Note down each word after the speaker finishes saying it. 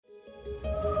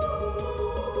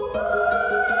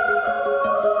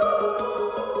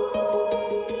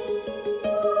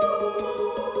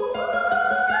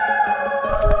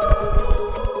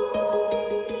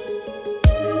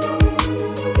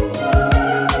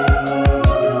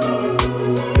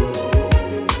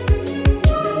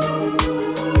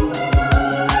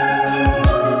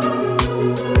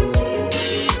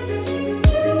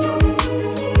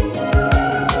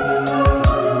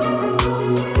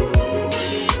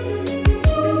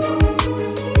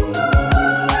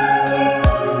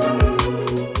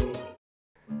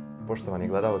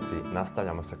gledalci,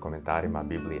 nastavljamo sa komentarima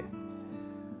Biblije.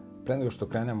 Pre nego što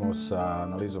krenemo sa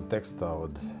analizom teksta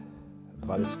od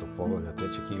 20. poglavlja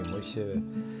 3. knjige Mojsijeve,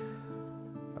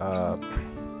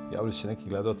 javili se neki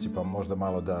gledalci, pa možda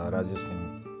malo da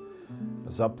razjasnim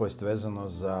zapovest vezano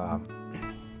za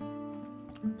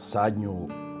sadnju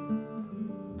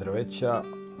drveća,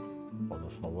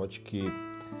 odnosno voćki.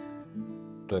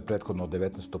 To je prethodno od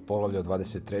 19. poglavlja od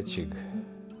 23.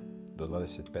 do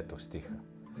 25. stiha.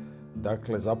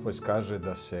 Dakle, zapovest kaže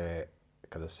da se,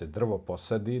 kada se drvo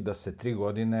posadi, da se 3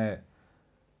 godine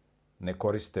ne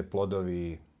koriste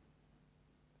plodovi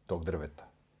tog drveta.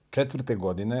 4.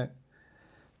 godine,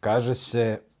 kaže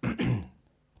se,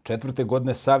 4.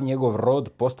 godine sav njegov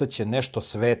rod postaće nešto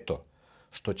sveto,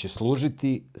 što će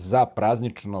služiti za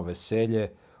praznično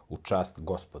veselje u čast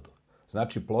Gospodu.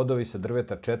 Znači, plodovi sa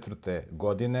drveta 4.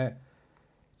 godine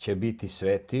će biti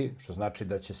sveti, što znači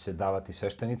da će se davati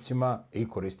sveštenicima i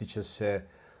koristit će se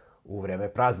u vreme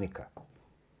praznika.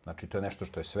 Znači, to je nešto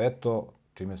što je sveto,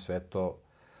 čime je sveto,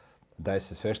 daje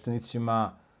se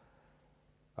sveštenicima.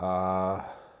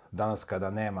 Danas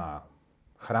kada nema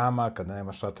hrama, kada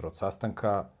nema šatora od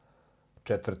sastanka,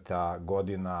 4.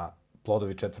 godina,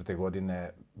 plodovi 4.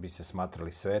 godine bi se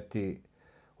smatrali sveti,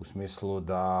 u smislu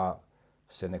da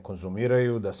se ne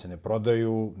konzumiraju, da se ne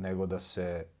prodaju, nego da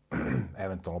se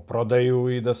eventualno prodaju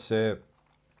i da se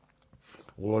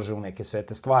ulože u neke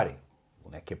svete stvari, u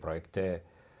neke projekte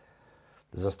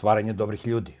za stvaranje dobrih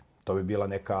ljudi. To bi bila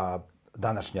neka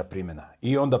današnja primjena.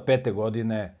 I onda 5.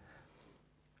 godine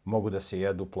mogu da se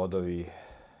jedu plodovi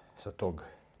sa tog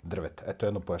drveta. Eto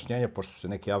jedno pojašnjenje, pošto su se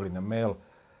neki javili na mail,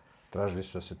 tražili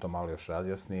su da se to malo još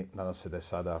razjasni. Nadam se da je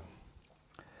sada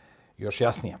još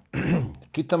jasnije.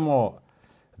 Čitamo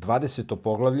 20.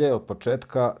 poglavlje od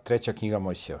početka, 3. knjiga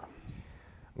Mojsijeva.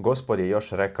 Gospod je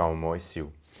još rekao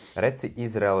Mojsiju: reci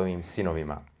Izraelovim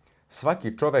sinovima,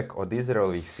 svaki čovek od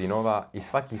Izraelovih sinova i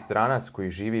svaki stranac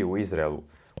koji živi u Izraelu,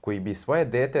 koji bi svoje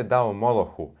dete dao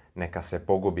Molohu, neka se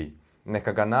pogubi.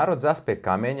 Neka ga narod zaspe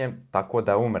kamenjem tako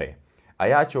da umre. A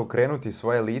ja ću okrenuti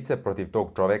svoje lice protiv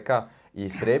tog čoveka i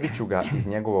istrebit ću ga iz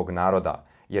njegovog naroda,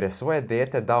 jer je svoje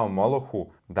dete dao Molohu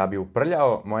da bi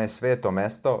uprljao moje sveto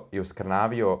mesto i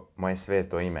uskrnavio moje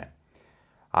sveto ime.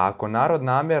 A ako narod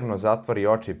namjerno zatvori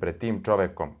oči pred tim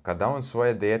čovekom, kada on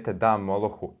svoje dete da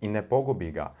Molohu i ne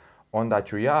pogubi ga, onda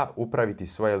ću ja upraviti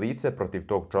svoje lice protiv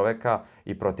tog čoveka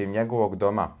i protiv njegovog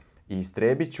doma i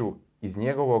istrebit ću iz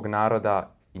njegovog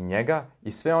naroda i njega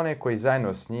i sve one koji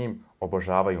zajedno s njim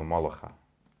obožavaju Moloha.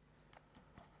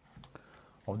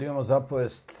 Ovdje imamo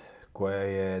zapovest koja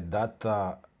je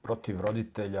data protiv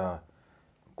roditelja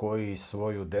koji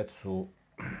svoju decu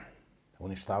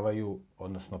uništavaju,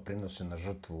 odnosno prinose na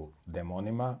žrtvu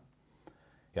demonima.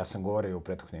 Ja sam govorio u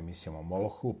prethodnim emisijama o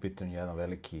Molohu. U pitanju je jedan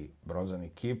veliki bronzani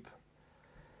kip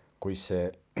koji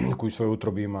u svojoj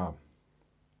utrobi ima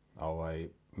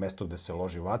mesto gde se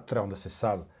loži vatra. Onda se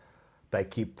sav taj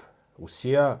kip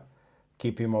usija.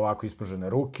 Kip ima ovako ispružene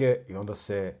ruke i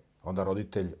onda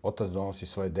roditelj, otac donosi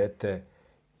svoje dete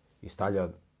i stavlja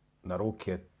na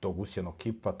ruke tog usijanog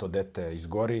kipa, to dete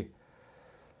izgori.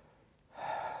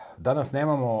 Danas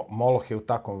nemamo Molohe u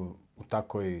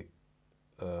takoj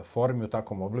formi, u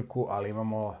takvom obliku, ali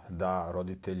imamo da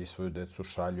roditelji svoju decu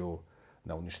šalju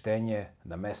na uništenje,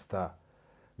 na mesta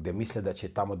gde misle da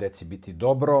će tamo deci biti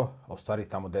dobro, a u stvari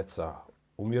tamo deca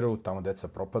umiru, tamo deca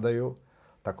propadaju.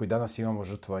 Tako i danas imamo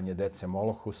žrtvovanje dece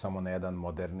Molohu, samo na jedan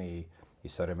moderniji i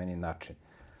savremeniji način.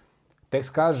 Tekst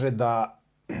kaže da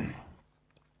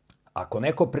ako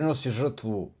neko prinosi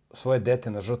žrtvu, svoje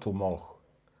dete na žrtvu Molohu,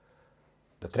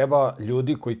 da treba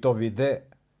ljudi koji to vide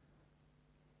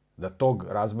da tog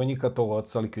razbojnika, tog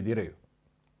oca likvidiraju.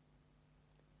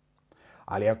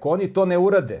 Ali ako oni to ne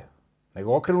urade,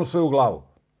 nego okrenu svoju glavu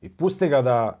i puste ga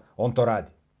da on to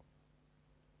radi,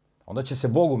 onda će se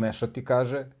Bog umešati,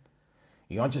 kaže,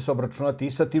 i on će se obračunati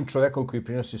i sa tim čovekom koji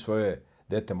prinosi svoje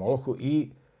dete Molohu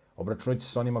i obračunati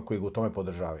se sa onima koji ga u tome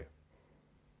podržavaju.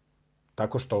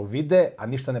 Tako što vide, a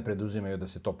ništa ne preduzimaju da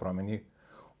se to promeni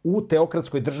u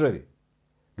teokratskoj državi,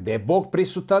 gde je Bog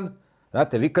prisutan.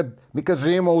 Znate, mi kad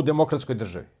živimo u demokratskoj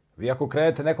državi, vi ako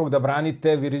krenete nekog da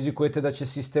branite, vi rizikujete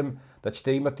da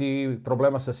ćete imati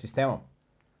problema sa sistemom.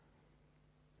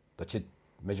 Da će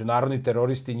međunarodni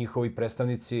teroristi, njihovi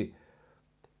predstavnici,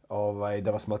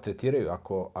 da vas maltretiraju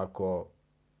ako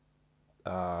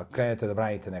krenete da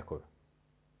branite nekoga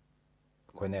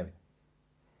ko je nevin.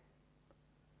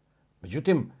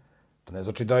 Međutim, to ne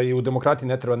znači da i u demokratiji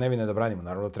ne treba nevine da branimo.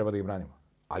 Naravno da treba da ih branimo.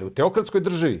 Ali u teokratskoj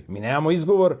državi mi nemamo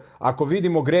izgovor ako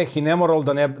vidimo greh i nemoral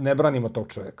da ne branimo tog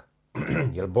čovjeka.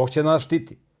 Jer Bog će nas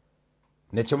štiti.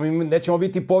 Nećemo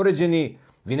biti povređeni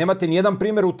Vi nemate nijedan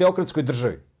primjer u teokratskoj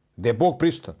državi gdje je Bog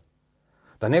prisutan.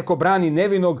 Da neko brani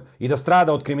nevinog i da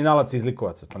strada od kriminalaca i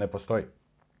zlikovaca. To ne postoji.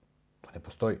 To ne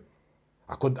postoji.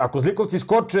 Ako zlikovci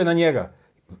skoče na njega,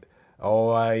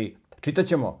 čitat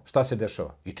ćemo šta se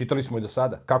dešava. I čitali smo i do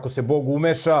sada. Kako se Bog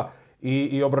umeša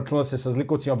i obračuna se sa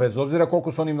zlikovcima bez obzira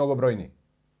koliko su oni mnogobrojniji.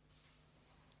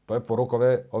 To je poruka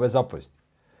ove zapovesti.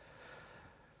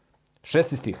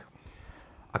 6. stih.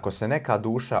 Ako se neka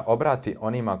duša obrati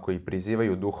onima koji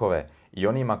prizivaju duhove i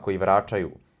onima koji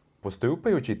vraćaju,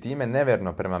 postupajući time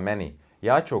neverno prema meni,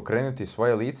 ja ću okrenuti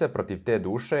svoje lice protiv te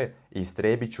duše i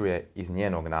istrebit ću je iz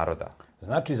njenog naroda.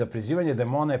 Znači, za prizivanje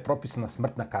demona je propisana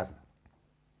smrtna kazna.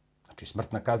 Znači,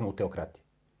 smrtna kazna u teokratiji.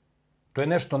 To je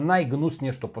nešto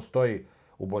najgnusnije što postoji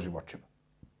u Božjim očima.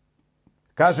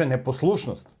 Kaže,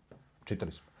 neposlušnost,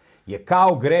 čitali smo, je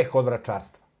kao greh od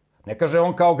vračarstva. Ne kaže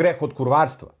on kao greh od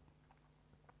kurvarstva.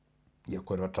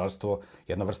 Iako je vračarstvo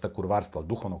jedna vrsta kurvarstva, ali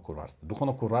duhovnog kurvarstva.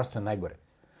 Duhovno kurvarstvo je najgore.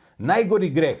 Najgori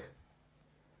greh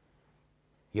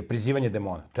je prizivanje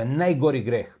demona. To je najgori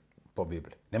greh po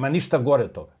Bibliji. Nema ništa gore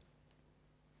od toga.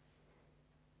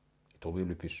 I to u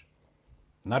Bibliji piše.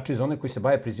 Znači, za one koji se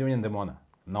bave prizivanjem demona,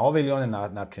 na ove ili one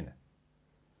načine,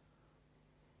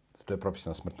 to je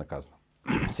propisana smrtna kazna.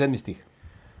 7. stih.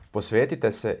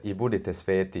 Posvetite se i budite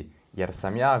sveti, jer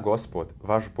sam ja, Gospod,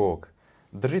 vaš Bog.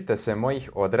 Držite se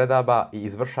mojih odredaba i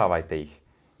izvršavajte ih.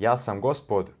 Ja sam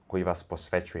Gospod koji vas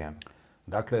posvećujem.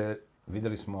 Dakle,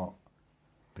 videli smo,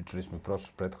 pričali smo u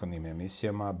prethodnim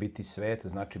emisijama, biti svet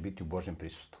znači biti u Božjem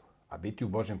prisustvu. A biti u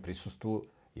Božjem prisustvu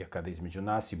je kada između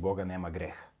nas i Boga nema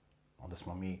greha. Onda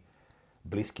smo mi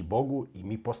bliski Bogu i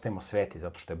mi postajemo sveti,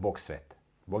 zato što je Bog svet.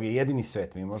 Bog je jedini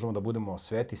svet. Mi možemo da budemo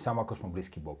sveti samo ako smo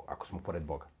bliski Bogu, ako smo pored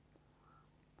Boga.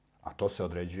 A to se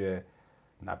određuje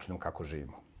načinom kako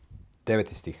živimo.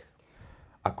 9. stih.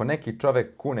 Ako neki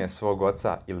čovek kune svog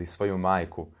oca ili svoju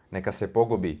majku, neka se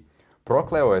pogubi.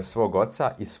 Prokleo je svog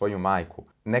oca i svoju majku.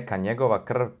 Neka njegova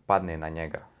krv padne na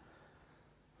njega.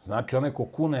 Znači, onaj ko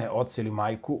kune oca ili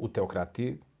majku u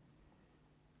teokratiji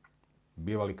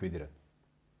biva likvidiran.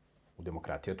 U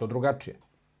demokratiji je to drugačije.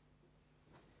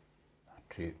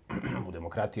 Znači, u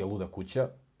demokratiji je luda kuća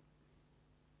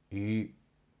i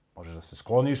možeš da se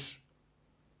skloniš.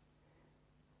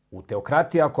 U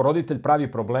teokratiji, ako roditelj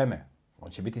pravi probleme,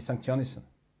 on će biti sankcionisan.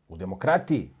 U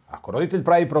demokratiji, ako roditelj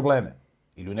pravi probleme,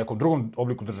 ili u nekom drugom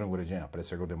obliku državnog uređenja, pre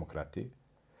svega u demokratiji,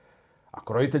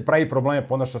 ako roditelj pravi probleme,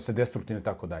 ponaša se destruktivno i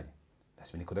tako dalje. Ne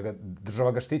smije niko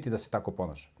država ga štiti da se tako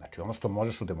ponaša. Znači, ono što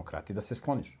možeš u demokratiji da se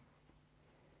skloniš.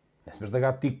 Ne smiješ da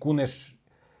ga ti kuneš.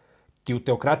 Ti u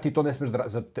teokratiji to ne smiješ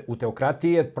u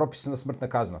teokratiji je propisana smrtna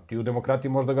kazna. Ti u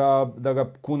demokratiji možeš da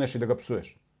ga kuneš i da ga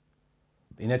psuješ.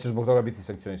 I nećeš zbog toga biti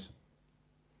sankcionisan.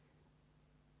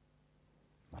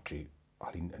 Znači,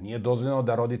 ali nije dozvoljeno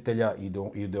da roditelja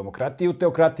i u demokratiji i u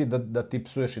teokratiji da ti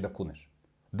psuješ i da kuneš.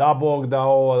 Da Bog, da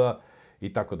ovo, da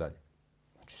i tako dalje.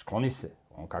 Znači, skloni se.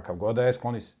 On kakav god da je,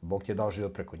 skloni se. Bog ti je dao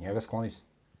život preko njega, skloni se.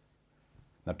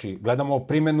 Znači, gledamo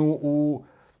primjenu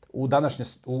u današnjem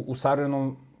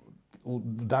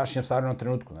savremenom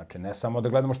trenutku. Znači, ne samo da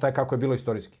gledamo šta je kako je bilo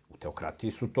istorijski.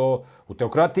 U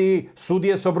teokratiji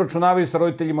sudije se obračunavaju sa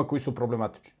roditeljima koji su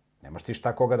problematični. Nemaš ti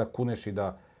šta koga da kuneš i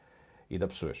da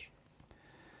psuješ.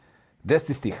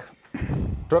 10. stih.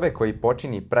 Čovek koji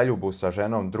počini preljubu sa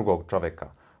ženom drugog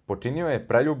čoveka, počinio je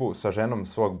preljubu sa ženom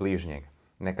svog bližnjeg.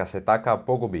 Neka se takav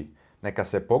pogubi. Neka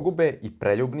se pogube i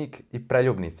preljubnik i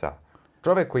preljubnica.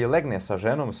 Čovek koji legne sa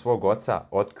ženom svog oca,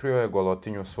 otkrio je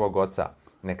golotinju svog oca.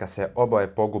 Neka se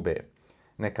oboje pogube.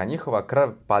 Neka njihova krv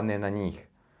padne na njih.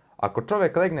 Ako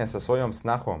čovek legne sa svojom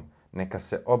snahom, neka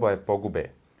se oboje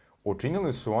pogube.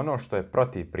 Učinili su ono što je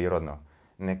protivprirodno.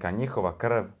 Neka njihova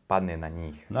krv padne na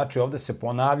njih. Znači, ovde se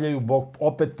ponavljaju, Bog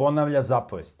opet ponavlja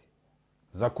zapovesti.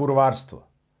 Za kurvarstvo.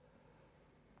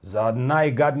 Za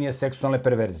najgadnije seksualne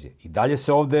perverzije. I dalje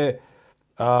se ovde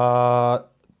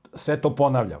sve to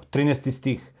ponavlja. 13.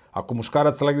 stih. Ako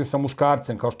muškarac legne sa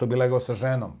muškarcem, kao što bi legao sa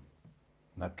ženom,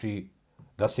 znači,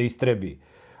 da se istrebi.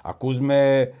 Ako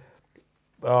uzme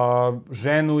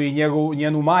ženu i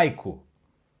njenu majku,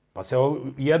 pa se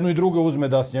jednu i drugo uzme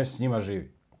da s njima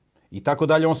živi. I tako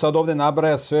dalje, on sad ovde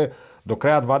nabraja sve do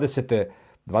kraja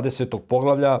 20.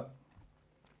 poglavlja,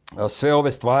 sve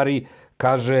ove stvari,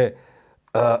 kaže,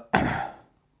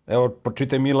 evo,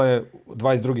 pročitaj Mile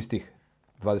 22. stih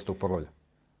 20. poglavlja.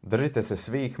 Držite se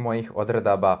svih mojih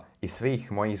odredaba i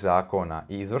svih mojih zakona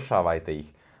i izvršavajte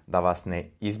ih, da vas ne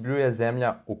izbljuje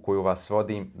zemlja u koju vas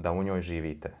vodim, da u njoj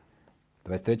živite.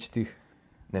 23. stih.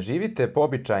 Ne živite po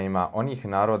običajima onih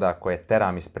naroda koje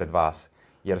teram ispred vas,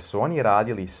 jer su oni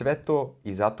radili sve to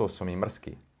i zato su mi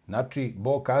mrski. Znači,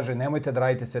 Bog kaže, nemojte da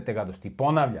radite sve te gadosti. I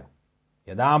ponavlja.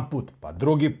 Jedan put, pa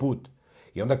drugi put.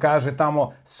 I onda kaže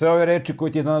tamo, sve ove reči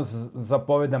koje ti danas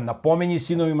zapovedam, napominji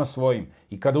sinovima svojim.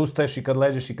 I kada ustaješ, i kad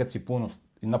ležeš, i kad si puno,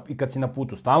 i kad si na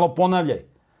putu. Stalno ponavljaj.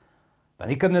 Da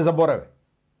nikad ne zaborave.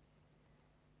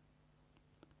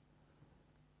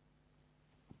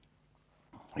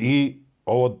 I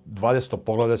ovo 20.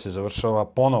 poglavlje se završava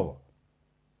ponovo.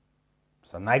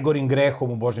 Sa najgorim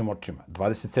grehom u Božjim očima.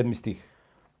 27. stih.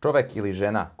 Čovek ili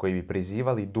žena koji bi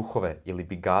prizivali duhove ili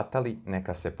bi gatali,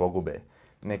 neka se pogube.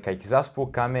 Neka ih zaspu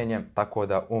kamenjem tako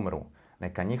da umru.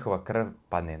 Neka njihova krv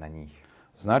padne na njih.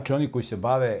 Znači, oni koji se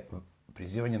bave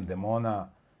prizivanjem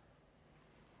demona,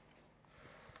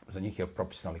 za njih je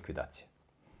propisana likvidacija.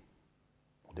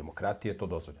 U demokratiji je to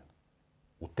dozvoljeno.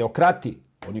 U teokratiji,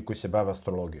 oni koji se bave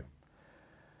astrologijom,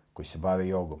 koji se bave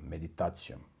jogom,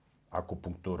 meditacijom,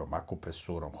 akupunkturom,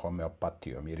 akupresurom,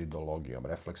 homeopatijom, iridologijom,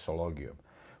 refleksologijom,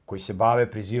 koji se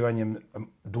bave prizivanjem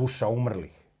duša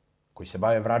umrlih, koji se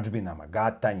bave vrađbinama,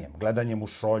 gatanjem, gledanjem u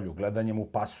šolju, gledanjem u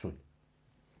pasulj.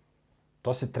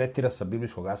 To se tretira sa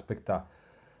biblijskog aspekta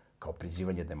kao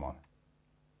prizivanje demona.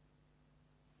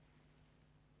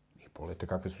 I pogledajte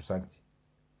kakve su sankcije.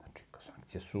 Znači,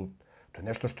 sankcije su, to je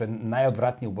nešto što je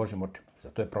najodvratnije u Božjim očima.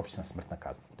 Zato je propisana smrtna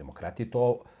kazna. U demokratiji je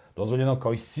to dozvoljeno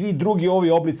kao i svi drugi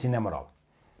ovi oblici nemorala.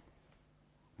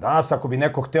 Danas, ako bi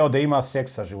neko hteo da ima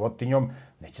seks sa životinjom,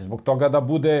 neće zbog toga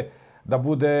da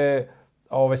bude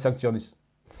sankcionisan.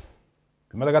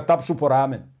 Ima da ga tapšu po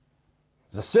ramenu.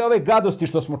 Za sve ove gadosti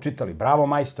što smo čitali, bravo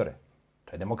majstore,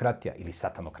 to je demokratija ili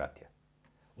satanokratija.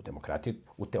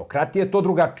 U teokratiji je to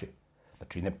drugačije.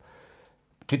 Znači,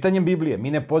 čitanjem Biblije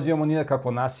mi ne pozivamo ni na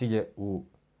kakvo nasilje u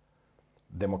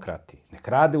demokratiji. Nek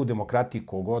rade u demokratiji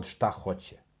kogod šta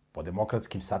hoće, po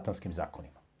demokratskim satanskim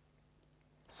zakonima.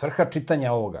 Svrha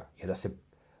čitanja ovoga je da se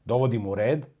dovodimo u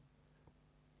red,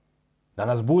 da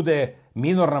nas bude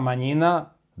minorna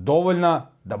manjina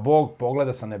dovoljna da Bog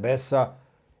pogleda sa nebesa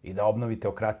i da obnovi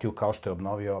teokratiju kao što je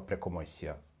obnovio preko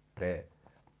Mojsija pre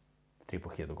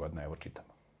 3.500 godina. Evo čitamo.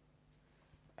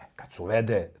 Kad se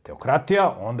uvede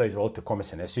teokratija, onda izvolite kome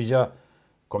se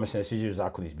ne sviđaju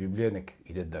zakoni iz Biblije, nek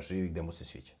ide da živi gde mu se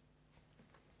sviđa.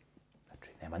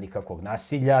 Znači, nema nikakvog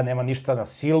nasilja, nema ništa na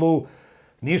silu,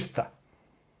 ništa.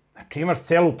 Znači, imaš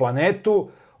celu planetu,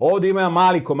 ovde ima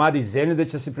mali komadi zemlje gde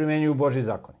će se primenjuju Božji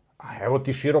zakoni. A evo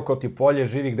ti široko ti polje,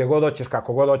 živi gde god hoćeš,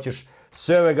 kako god hoćeš,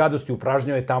 sve ove gadosti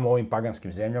upražnjuje tamo u ovim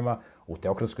paganskim zemljama, u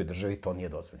teokratskoj državi to nije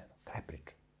dozvoljeno. Kraj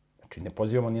priče. Znači, ne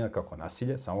pozivamo ni na kako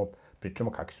nasilje, samo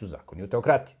pričamo kakvi su zakoni u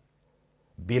teokratiji.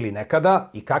 Bili nekada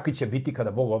i kakvi će biti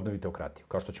kada Bog obnovi teokratiju.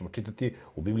 Kao što ćemo čitati,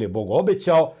 u Bibliji je Bog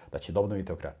obećao da će da obnovi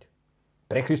teokratiju.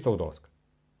 Pre Hristovog dolaska.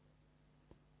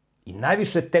 I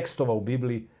najviše tekstova u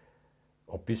Bibliji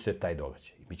opisuje taj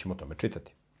događaj. I mi ćemo o tome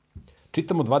čitati.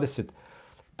 Čitamo 21.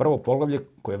 poglavlje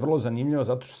koje je vrlo zanimljivo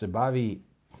zato što se bavi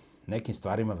nekim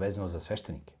stvarima vezano za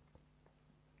sveštenike.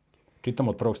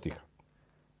 Čitamo od 1. stiha.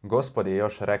 Gospod je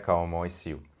još rekao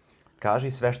Mojsiju,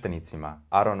 kaži sveštenicima,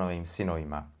 Aronovim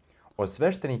sinovima, od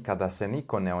sveštenika da se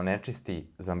niko ne onečisti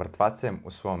za mrtvacem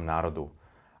u svom narodu,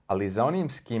 ali za onim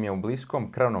s kim je u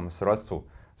bliskom krvnom srodstvu,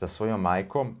 za svojom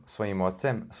majkom, svojim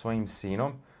ocem, svojim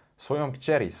sinom, svojom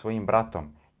kćeri, svojim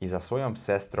bratom i za svojom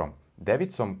sestrom,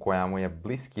 devicom koja mu je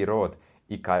bliski rod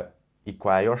i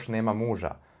koja još nema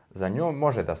muža, za njom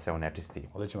može da se onečisti.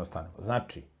 Ovdje ćemo stanemo.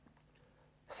 Znači,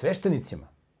 sveštenicima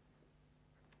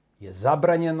je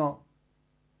zabranjeno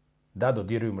da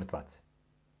dodiruju mrtvace.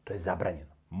 To je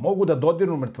zabranjeno. Mogu da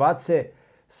dodiru mrtvace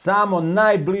samo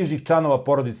najbližih članova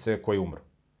porodice koji umru.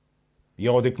 I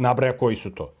ovdje nabraja koji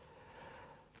su to.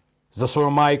 Za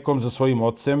svojom majkom, za svojim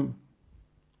ocem,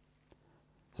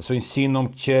 za svojim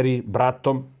sinom, kćeri,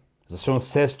 bratom, za svojom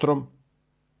sestrom,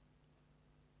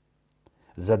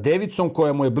 za devicom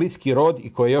koja mu je bliski rod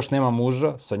i koja još nema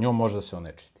muža, sa njom može da se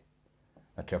onečisti.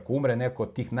 Znači, ako umre neko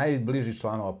od tih najbližih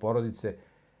članova porodice,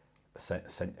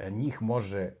 sa njih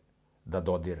može da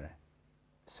dodirne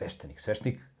sveštenik.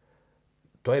 Sveštenik,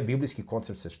 to je biblijski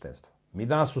koncept sveštenstva. Mi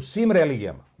danas u svim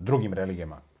religijama, drugim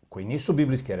religijama, koji nisu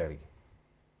biblijske religije,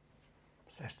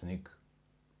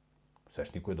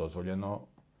 svešteniku je dozvoljeno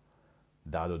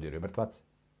da dodiruje mrtvace.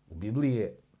 U Bibliji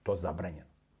je to zabranjeno.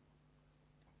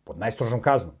 Pod najstrožom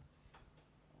kaznom.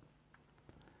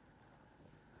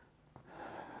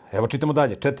 Evo čitamo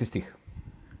dalje, 4. stih.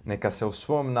 Neka se u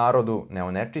svom narodu ne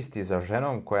onečisti za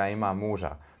ženom koja ima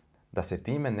muža, da se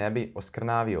time ne bi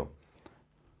oskrnavio.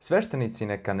 Sveštenici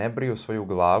neka ne briju svoju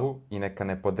glavu i neka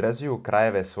ne podrezuju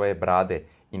krajeve svoje brade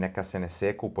i neka se ne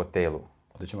seku po telu.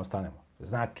 Ovdje ćemo stanemo.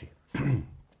 Znači,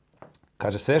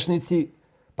 kaže sveštenici,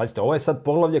 pazite, ovo je sad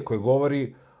poglavlje koje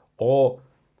govori o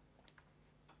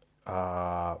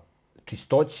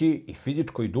čistoći i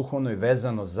fizičkoj i duhovnoj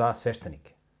vezano za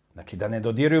sveštenike. Znači, da ne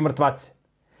dodiruju mrtvace.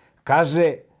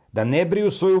 Kaže da ne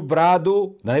briju svoju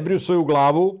bradu, da ne briju svoju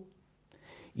glavu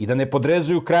i da ne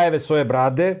podrezuju krajeve svoje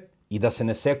brade i da se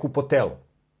ne seku po telu.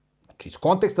 Znači, iz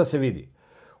konteksta se vidi.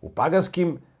 U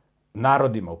paganskim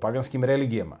narodima, u paganskim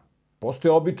religijama,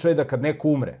 postoje običaj da kad neko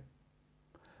umre,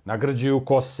 nagrđuju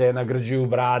kose, nagrđuju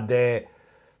brade,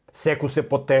 seku se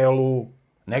po telu,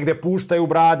 negde puštaju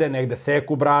brade, negde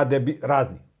seku brade,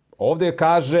 razni. Ovde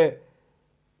kaže,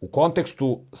 u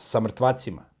kontekstu sa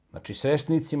mrtvacima, znači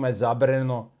sveštenicima je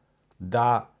zabranjeno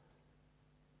da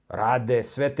rade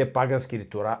sve te paganske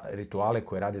rituale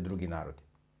koje rade drugi narodi,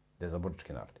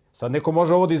 dezabornički narodi. Sad neko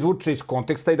može ovo da izvuče iz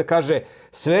konteksta i da kaže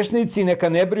sveštenici neka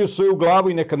ne briju svoju glavu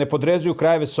i neka ne podrezuju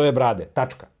krajeve svoje brade.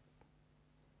 Tačka.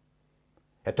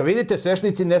 Eto vidite,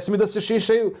 sveštenici ne smiju da se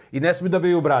šišaju i ne smiju da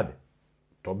biju brade.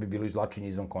 To bi bilo izvlačenje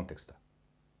izvan konteksta.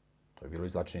 To bi bilo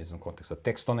izvlačenje izvan konteksta.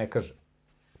 Tekst to ne kaže.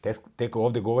 Tek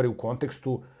ovde govori u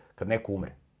kontekstu kad neko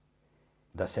umre.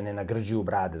 Da se ne nagrđuju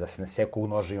brade, da se ne seku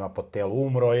nožima po telu.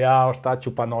 Umro, jao, šta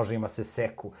ću, pa nožima se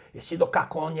seku. Jesi do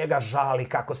kako on njega žali,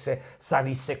 kako se sad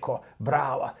iseko,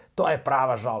 brava. To je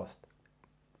prava žalost.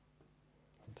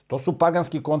 To su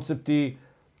paganski koncepti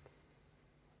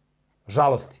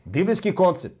žalosti. Biblijski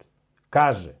koncept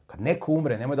kaže, kad neko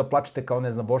umre, nemoj da plačete kao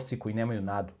neznabošci koji nemaju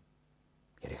nadu.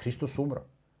 Jer je Hristos umro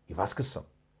i vaskrsao.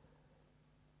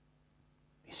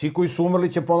 I svi koji su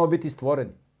umrli će ponovo biti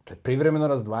stvoreni. To je privremeno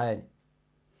razdvajanje.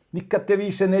 Nikad te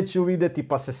više neće uvideti,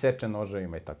 pa se seče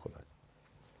noževima i tako dalje.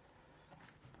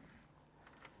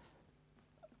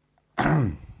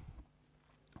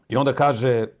 I onda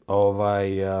kaže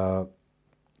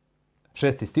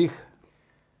 6. stih.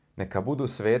 Neka budu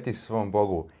sveti svom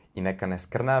Bogu i neka ne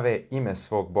skrnave ime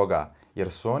svog Boga,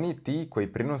 jer su oni ti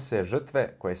koji prinose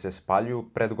žrtve koje se spaljuju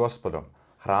pred Gospodom,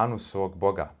 hranu svog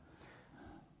Boga.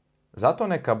 Zato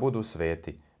neka budu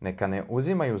sveti, neka ne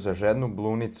uzimaju za ženu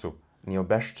bludnicu, ni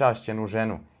obeščašćenu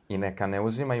ženu, i neka ne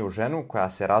uzimaju ženu koja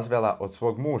se razvela od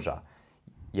svog muža,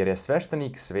 jer je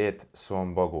sveštenik svet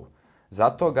svom Bogu.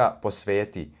 Zato ga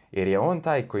posveti, jer je on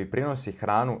taj koji prinosi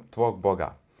hranu tvog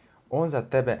Boga. On za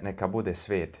tebe neka bude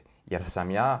svet, jer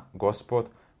sam ja, Gospod,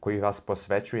 koji vas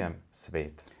posvećujem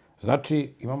svet.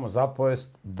 Znači, imamo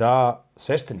zapovest da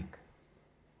sveštenik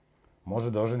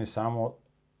može da oženi samo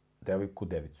devojku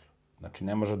devicu. Znači,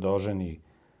 ne može da oženi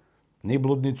ni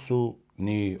bludnicu,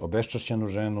 ni obeščašćenu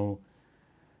ženu,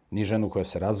 ni ženu koja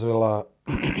se razvela.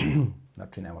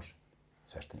 Znači, ne može.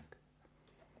 Sveštenik.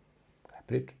 Kaj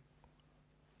priča?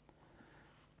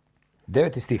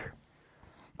 9. stih.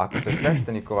 Ako se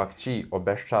sveštenikova kći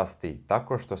obeščasti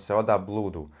tako što se oda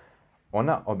bludu,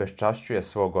 ona obeščašćuje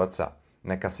svog oca,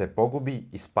 neka se pogubi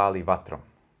i spali vatrom.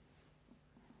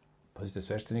 Pazite,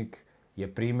 sveštenik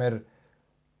je primer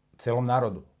celom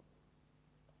narodu.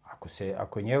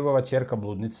 Ako je njegova ćerka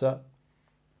bludnica,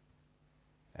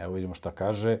 evo vidimo šta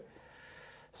kaže,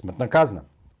 smrtna kazna.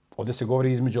 Ovde se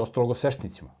govori između ostalog o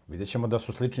sveštenicima. Vidjet ćemo da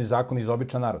su slični zakoni za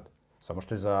običan narod. Samo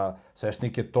što je za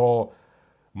sveštenike to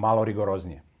malo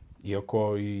rigoroznije.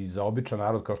 Iako i za običan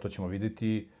narod, kao što ćemo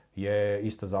vidjeti, je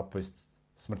ista zapovest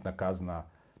smrtna kazna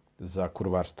za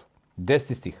kurvarstvo.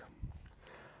 10. stih.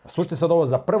 Slušajte sad ovo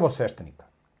za prvo sveštenika.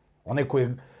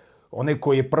 Onaj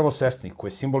koji je prvo sveštenik, koji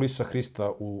je simbol Isusa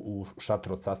Hrista u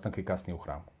šatru od sastanka i kasnije u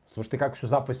hramu. Slušajte kakve su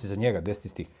zapovesti za njega, 10.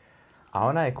 stih. A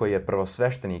onaj koji je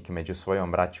prvosveštenik među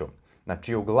svojom braćom, na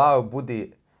čiju glavu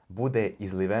bude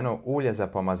izliveno ulje za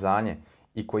pomazanje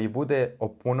i koji bude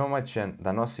opunomoćen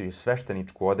da nosi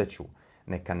svešteničku odeću,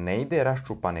 neka ne ide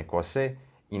raščupane kose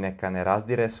i neka ne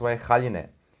razdire svoje haljine.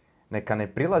 Neka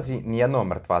ne prilazi nijednom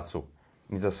mrtvacu,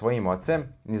 ni za svojim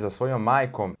ocem, ni za svojom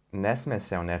majkom ne sme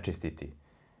se onečistiti.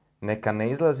 Neka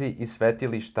ne izlazi iz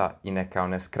svetilišta i neka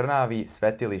ne skrnavi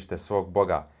svetilište svog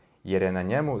Boga, jer je na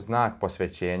njemu znak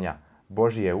posvećenja,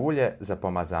 Božije ulje za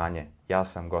pomazanje. Ja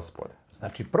sam Gospod.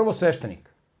 Znači, prvo sveštenik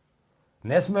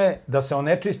ne sme da se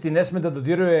onečisti, ne sme da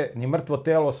dodiruje ni mrtvo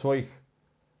telo svojih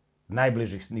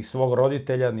najbližih, ni svog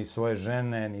roditelja, ni svoje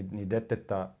žene, ni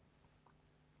deteta.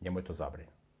 Njemu je to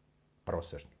zabranjeno. Prvo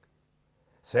sveštenik.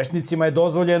 Sveštenicima je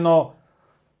dozvoljeno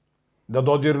da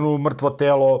dodirnu mrtvo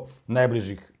telo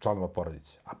najbližih članova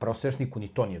porodice. A prvosvešteniku ni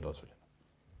to nije dozvoljeno.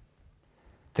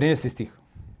 13. stih.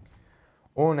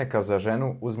 On neka za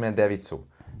ženu uzme devicu,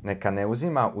 neka ne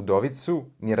uzima udovicu,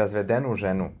 ni razvedenu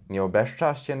ženu, ni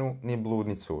obeščašćenu, ni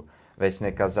bludnicu, već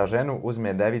neka za ženu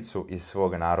uzme devicu iz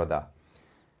svog naroda.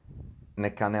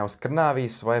 Neka ne oskrnavi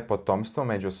svoje potomstvo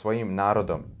među svojim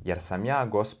narodom, jer sam ja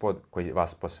Gospod koji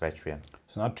vas posvećujem.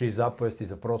 Znači, zapovesti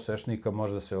za prvosveštenika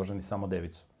može da se oženi samo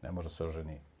devicu. Ne može da se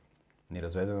oženi ni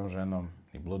razvedenom ženom,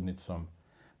 ni bludnicom,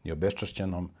 ni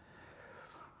obeščašćenom.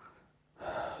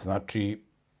 Znači,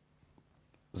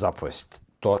 zapovest.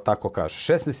 To tako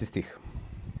kaže. 16. stih.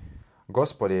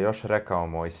 Gospod je još rekao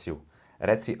Mojsiju,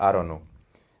 reci Aronu,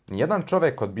 nijedan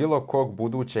čovjek od bilo kog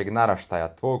budućeg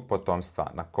naraštaja tvog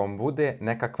potomstva, na kom bude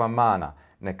nekakva mana,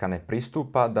 neka ne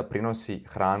pristupa da prinosi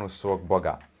hranu svog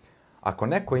Boga. Ako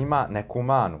neko ima neku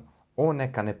manu, on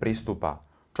neka ne pristupa.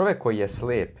 Čovjek koji je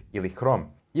slijep ili hrom,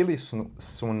 ili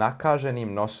su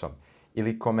nakaženim nosom,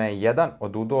 ili kome je jedan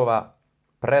od udova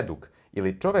predug,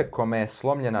 ili čovjek kome je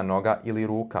slomljena noga ili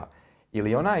ruka,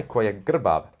 ili onaj koji je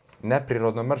grbav,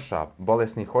 neprirodno mršav,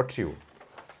 bolesnih očiju,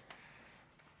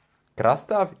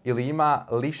 krastav ili ima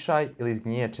lišaj ili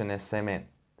zgnječene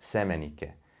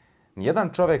semenike. Nijedan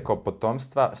čovjek od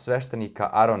potomstva sveštenika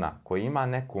Arona koji ima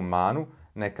neku manu,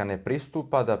 neka ne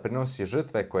pristupa da prinosi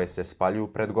žrtve koje se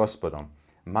spaljuju pred Gospodom.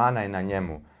 Mana je na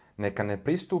njemu. Neka ne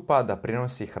pristupa da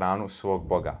prinosi hranu svog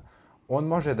Boga. On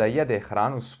može da jede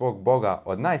hranu svog Boga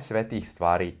od najsvetijih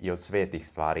stvari i od svetih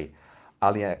stvari,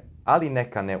 ali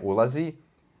neka ne ulazi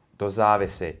do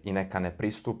zavese i neka ne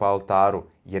pristupa oltaru,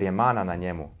 jer je mana na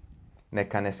njemu.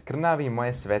 Neka ne skrnavi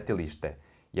moje svetilište,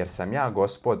 jer sam ja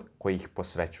Gospod koji ih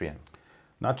posvećujem.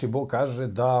 Znači, Bog kaže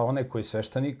da onaj koji je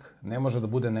sveštenik ne može da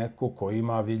bude neko koji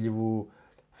ima vidljivu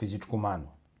fizičku manu.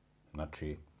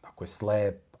 Znači, ako je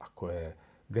slep, ako je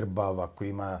grbav, ako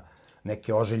ima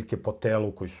neke ožiljke po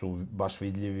telu koji su baš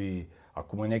vidljivi,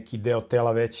 ako mu je neki deo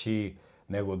tela veći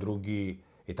nego drugi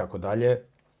i tako dalje,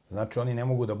 znači oni ne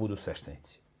mogu da budu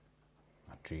sveštenici.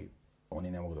 Znači,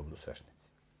 oni ne mogu da budu sveštenici.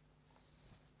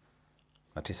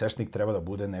 Znači, sveštenik treba da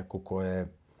bude neko ko je,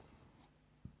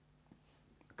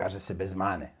 kaže se, bez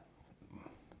mane.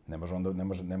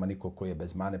 Nema niko koji je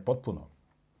bez mane potpuno.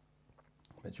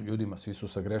 Među ljudima svi su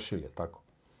sagrešili, je tako?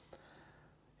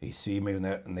 I svi imaju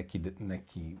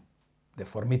neki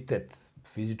deformitet,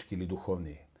 fizički ili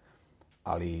duhovni.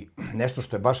 Ali nešto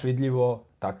što je baš vidljivo,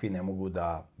 takvi ne mogu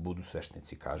da budu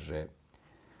sveštenici, kaže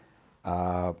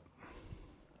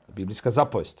biblijska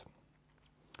zapovest.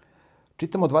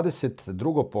 Čitamo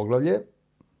 22. poglavlje.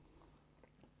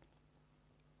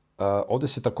 Ovdje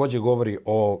se također govori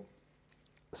o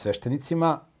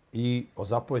sveštenicima i o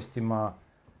zapovestima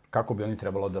kako bi oni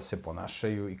trebalo da se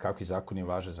ponašaju i kakvi zakoni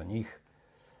važe za njih.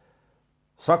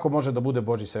 Svako može da bude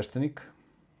Božji sveštenik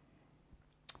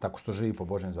tako što živi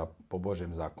po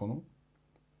Božjem zakonu,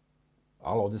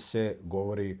 ali ovdje se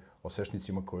govori o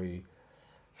sveštenicima koji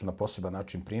su na poseban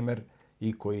način primer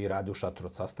i koji rade u šatoru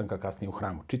od sastanka, kasnije u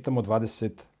hramu. Čitamo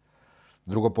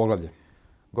 22. poglavlje.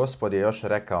 Gospod je još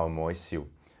rekao Mojsiju,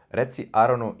 reci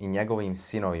Aronu i njegovim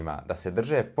sinovima da se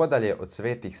drže podalje od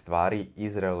svetih stvari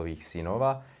Izraelovih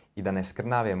sinova i da ne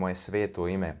skrnave moje sveto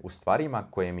ime u stvarima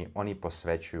koje mi oni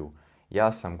posvećuju.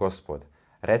 Ja sam Gospod.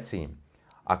 Reci im,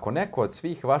 ako neko od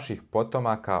svih vaših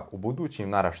potomaka u budućim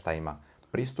naraštajima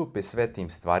pristupi svetim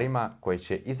stvarima koje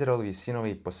će Izraelovi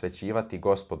sinovi posvećivati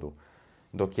Gospodu,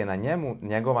 dok je na njemu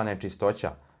njegova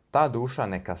nečistoća, ta duša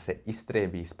neka se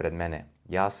istrebi ispred mene.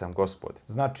 Ja sam Gospod.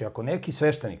 Znači, ako neki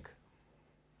sveštenik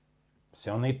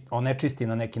se onečisti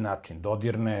na neki način,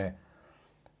 dodirne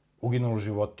uginulu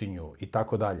životinju i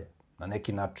tako dalje, na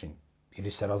neki način,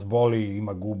 ili se razboli,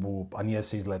 ima gubu, a nije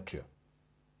se izlečio,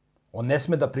 on ne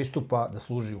sme da pristupa da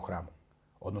služi u hramu,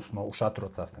 odnosno u šatoru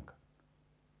od sastanka,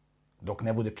 dok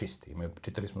ne bude čist.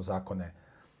 Čitali smo zakone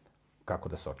kako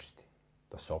da se očisti,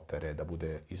 da se opere, da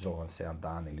bude izolovan 7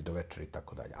 dana ili do večeri i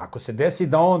tako dalje. Ako se desi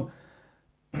da on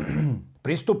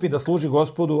pristupi da služi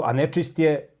Gospodu, a nečist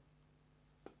je,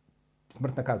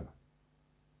 smrtna kazna.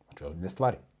 Znači, ozbiljne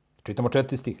stvari. Čitamo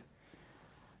 4. stih.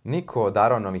 Niko od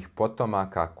Aronovih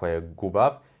potomaka koji je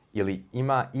gubav ili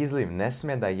ima izliv ne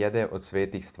sme da jede od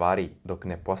svetih stvari dok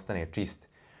ne postane čist.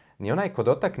 Ni onaj ko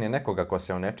dotakne nekoga ko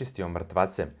se onečistio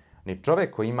mrtvacem, ni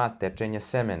čovjek koji ima tečenje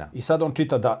semena. I sad on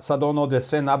čita da, sad on ovdje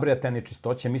sve nabraja te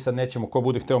nečistoće, mi sad nećemo, ko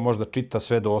bude hteo možda čita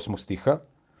sve do 8. stiha.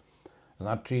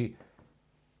 Znači,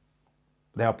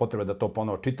 nema potrebe da to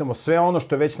ponovo čitamo. Sve ono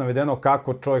što je već navedeno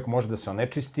kako čovjek može da se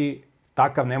onečisti,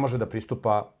 takav ne može da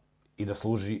pristupa i da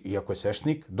služi, iako je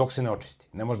sveštenik, dok se ne očisti.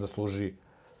 Ne može da služi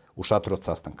u šatoru od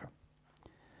sastanka.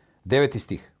 9.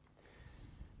 stih.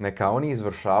 Neka oni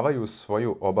izvršavaju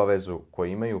svoju obavezu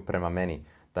koju imaju prema meni,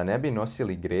 da ne bi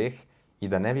nosili greh i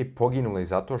da ne bi poginuli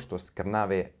zato što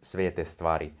skrnave svete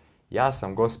stvari. Ja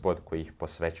sam Gospod koji ih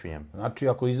posvećujem. Znači,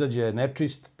 ako izađe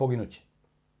nečist, poginuće.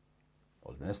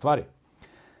 Ozbiljne stvari.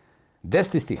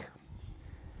 10. stih.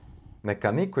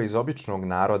 Neka niko iz običnog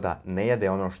naroda ne jede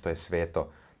ono što je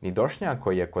sveto, ni došnjak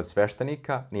koji je kod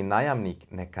sveštenika, ni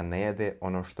najamnik neka ne jede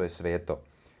ono što je sveto.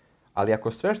 Ali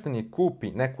ako sveštenik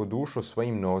kupi neku dušu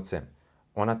svojim novcem,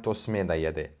 ona to smije da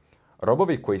jede.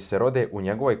 Robovi koji se rode u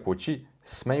njegovoj kući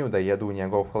smeju da jedu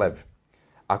njegov hleb.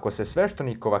 Ako se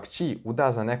sveštenikova kći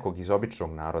uda za nekog iz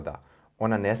običnog naroda,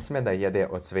 ona ne sme da jede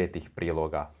od svetih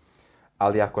priloga.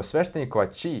 Ali ako sveštenikova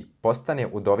kći postane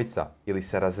udovica ili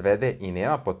se razvede i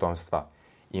nema potomstva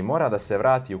i mora da se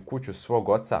vrati u kuću svog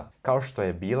oca kao što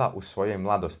je bila u svojoj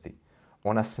mladosti,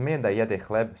 ona sme da jede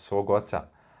hleb svog oca,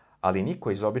 ali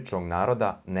niko iz običnog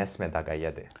naroda ne sme da ga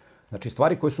jede. Znači,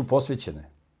 stvari koje su posvećene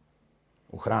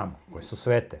u hramu, koje su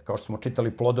svete, kao što smo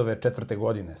čitali plodove 4.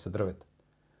 godine sa drveta,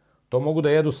 to mogu da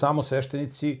jedu samo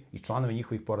sveštenici i članovi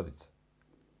njihovih porodica.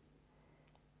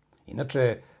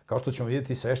 Inače, kao što ćemo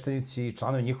vidjeti, sveštenici i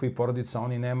članovi njihovih porodica,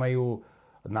 oni nemaju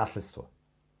nasledstvo.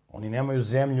 Oni nemaju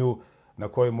zemlju na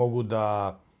kojoj mogu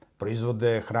da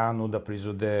proizvode hranu, da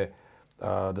proizvode,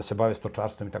 da se bave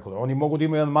stočarstvom i tako da. Oni mogu da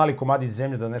imaju jedan mali komadić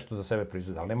zemlje da nešto za sebe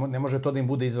proizvode, ali ne može to da im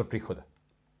bude izvor prihoda.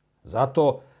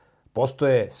 Zato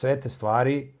postoje svete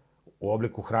stvari u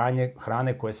obliku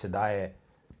hrane koje se daje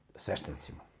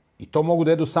sveštenicima. I to mogu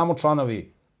da jedu samo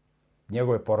članovi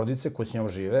njegove porodice koji s njom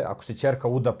žive. Ako se ćerka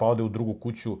uda pa ode u drugu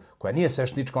kuću koja nije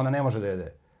sveštenička, ona ne može da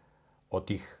jede od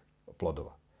tih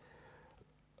plodova.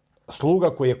 Sluga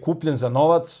koji je kupljen za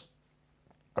novac,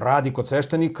 radi kod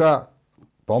sveštenika,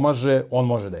 pomaže, on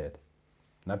može da jede.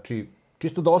 Znači,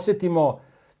 čisto da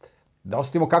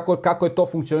osjetimo kako je to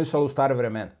funkcionisalo u stare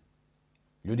vremena.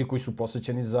 Ljudi koji su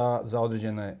posvećeni za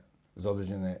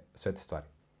određene svete stvari.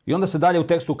 I onda se dalje u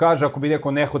tekstu kaže, ako bi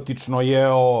neko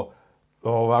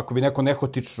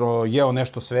nehotično jeo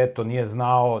nešto sveto, nije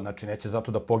znao, znači neće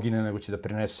zato da pogine, nego će da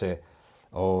prinese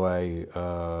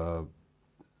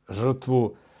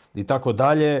žrtvu i tako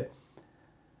dalje.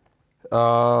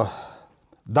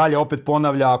 Dalje opet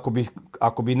ponavlja,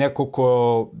 ako bi neko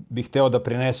ko bi hteo da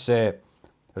prinese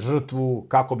žrtvu,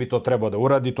 kako bi to trebao da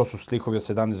uradi, to su stihovi od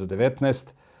 17 do 19.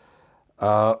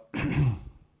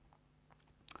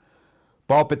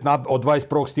 Pa opet od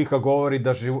 21. stiha govori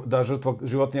da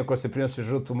životinja koja se prinosi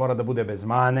žrtvu mora da bude bez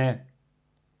mane,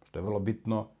 što je vrlo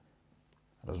bitno,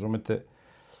 razumete,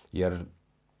 jer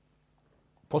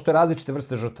postoje različite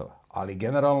vrste žrtava, ali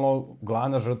generalno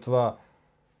glavna žrtva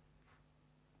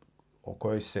o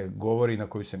kojoj se govori, na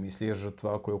koju se misli, je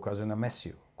žrtva koja ukazuje na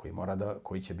Mesiju,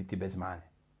 koji će biti bez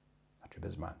mane. Znači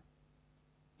bez mane.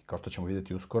 I kao što ćemo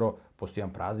vidjeti uskoro, postoji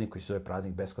jedan praznik koji se zove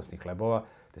praznik beskvasnih hlebova,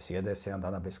 gde se jede 7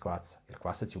 dana bez kvaca. Jer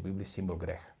kvasac je u Bibliji simbol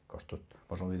greha, kao što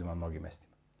možemo vidjeti na mnogim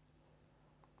mestima.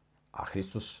 A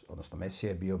Hristos, odnosno Mesija,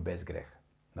 je bio bez greha.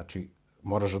 Znači,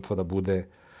 mora žrtva da bude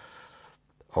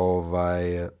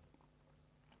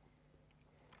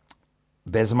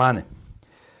bez mane.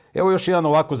 Evo još jedan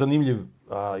ovako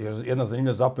jedna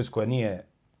zanimljiva zapovest koja nije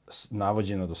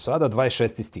navođena do sada,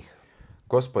 26. stih.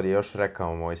 Gospod je još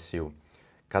rekao Mojsiju,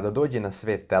 kada dođe na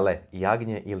svet tele,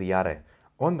 jagnje ili jare,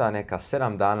 onda neka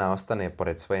 7 dana ostane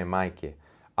pored svoje majke,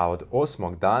 a od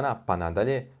 8. dana pa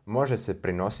nadalje može se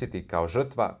prinositi kao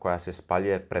žrtva koja se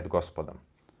spaljuje pred Gospodom.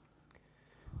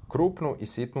 Krupnu i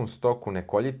sitnu stoku ne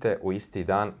koljite u isti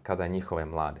dan kada njihove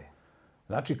mlade.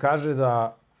 Znači kaže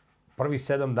da prvih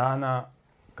 7 dana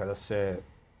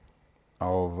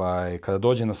kada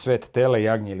dođe na svet tele,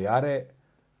 jagnje ili jare,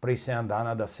 prvih 7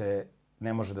 dana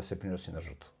ne može da se prinosi na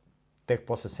žrtvu. Tek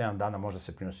posle 7 dana može da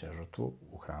se prinosi na žrtvu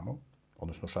u hramu,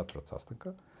 odnosno u šatoru od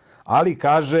sastanka. Ali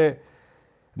kaže,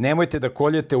 nemojte da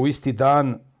koljete u isti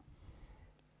dan,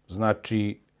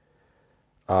 znači,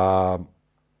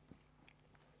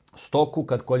 stoku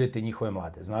kad koljete njihove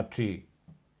mlade. Znači,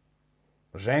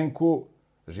 ženku,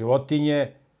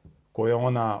 životinje koje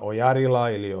ona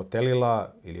ojarila ili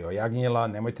otelila ili ojagnjila,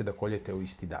 nemojte da koljete u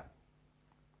isti dan.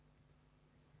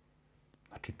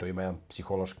 Znači, to ima jedan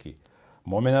psihološki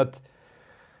moment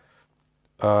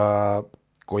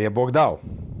koji je Bog dao.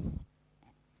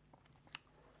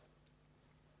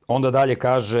 Onda dalje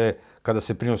kaže, kada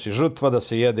se prinosi žrtva, da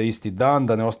se jede isti dan,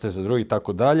 da ne ostaje za drugi i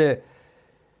tako dalje.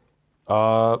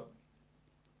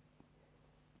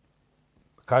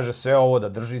 Kaže sve ovo da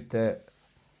držite,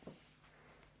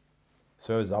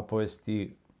 sve ove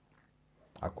zapovesti,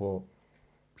 ako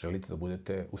želite da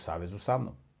budete u savezu sa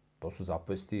mnom. To su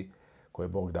zapovesti koje je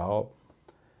Bog dao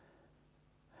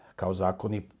kao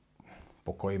zakoni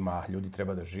po kojima ljudi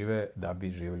treba da žive da bi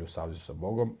živjeli u savezu sa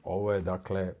Bogom. Ovo je,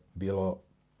 dakle, bilo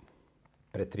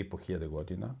pre 3.500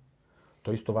 godina.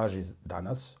 To isto važi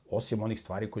danas, osim onih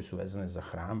stvari koje su vezane za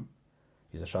hram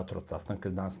i za šator od sastanka.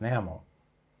 Danas nemamo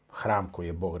hram koji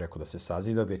je Bog rekao da se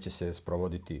sazida, gdje će se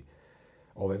sprovoditi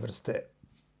ove vrste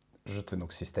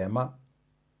žrtvenog sistema,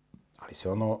 ali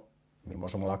mi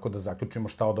možemo lako da zaključimo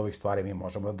šta od ovih stvari mi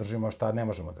možemo da držimo, a šta ne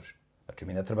možemo da držimo. Znači,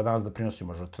 mi ne treba danas da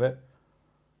prinosimo žrtve,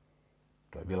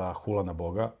 to je bila hula na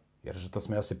Boga, jer žrtva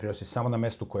sme da se prinosi samo na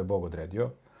mestu koje je Bog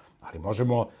odredio, ali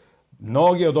možemo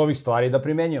mnoge od ovih stvari da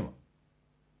primenjujemo.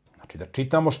 Znači da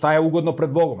čitamo šta je ugodno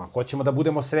pred Bogom, ako hoćemo da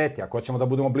budemo sveti, ako hoćemo da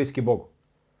budemo bliski Bogu.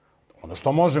 Ono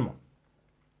što možemo.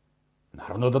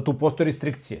 Naravno da tu postoje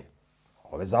restrikcije.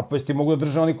 Ove zapovesti mogu da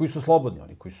drže oni koji su slobodni,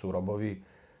 oni koji su robovi,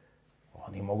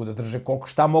 oni mogu da drže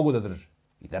šta mogu da drže.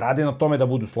 I da rade na tome da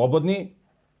budu slobodni,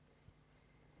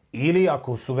 ili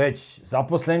ako su već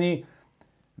zaposleni,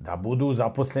 da budu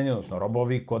zaposleni, odnosno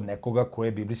robovi, kod nekoga ko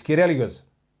je biblijski religiozan.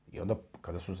 I onda,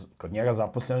 kada su kod njega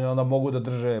zaposleni, onda mogu da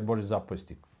drže Božje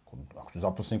zapovesti. Ako su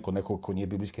zaposleni kod nekoga ko nije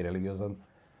biblijski religiozan,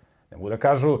 ne mogu da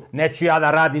kažu, neću ja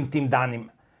da radim tim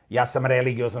danima, ja sam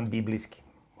religiozan biblijski.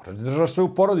 Moraš da držaš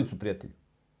svoju porodicu, prijatelju.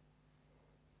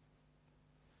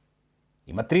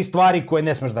 Ima 3 stvari koje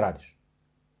ne smeš da radiš.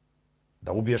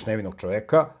 Da ubiješ nevinog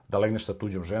čoveka, da legneš sa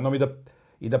tuđom ženom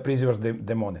i da prizivaš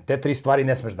demone. Te 3 stvari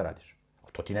ne smeš da radiš.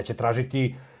 To ti neće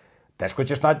tražiti, teško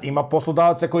ćeš ima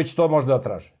poslodavaca koji će to možda da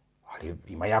traže. Ali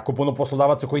ima jako puno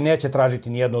poslodavaca koji neće tražiti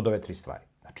nijedno od ove 3 stvari.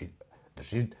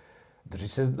 Znači, drži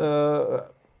se,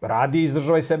 radi i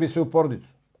izdržavaj sebi i svoju porodicu.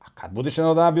 A kad budeš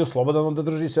jednog dana bio slobodan, onda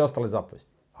drži se ostale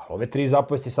zapovesti. Ali ove 3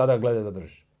 zapovesti sada gledaj da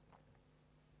držiš.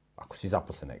 Ako si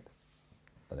zaposlen negde.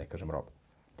 Da ne kažem roba.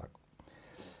 Tako.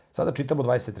 Sada čitamo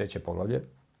 23. poglavlje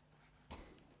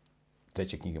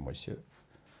 3. knjige Mojsijeve.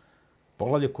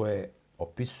 Poglavlje koje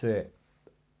opisuje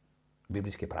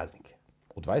biblijske praznike.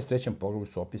 U 23. poglavlju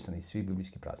su opisani svi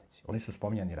biblijski praznici. Oni su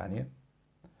spominjani ranije,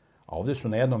 a ovde su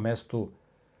na jednom mestu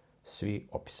svi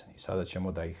opisani. Sada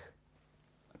ćemo da ih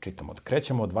čitamo.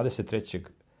 Krećemo od 23.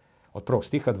 od 1.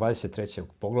 stiha 23.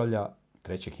 poglavlja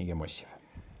 3. knjige Mojsijeve.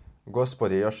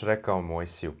 Gospod je još rekao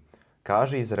Mojsiju,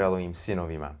 kaži Izraelovim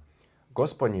sinovima,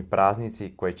 Gospodnji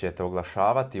praznici koje ćete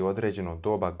oglašavati u određeno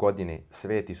doba godine,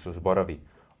 sveti su zborovi.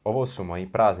 Ovo su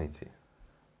moji praznici.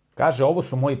 Kaže, ovo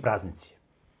su moji praznici.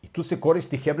 I tu se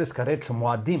koristi hebrejska reč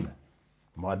Moadim.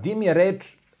 Moadim je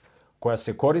reč koja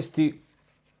se koristi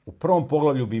u 1.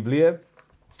 poglavlju Biblije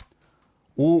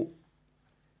u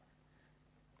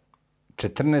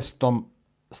 14.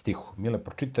 stihu. Mile,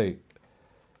 pročitaj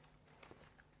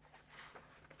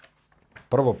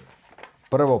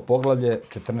prvo poglavlje,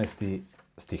 14.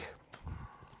 stih.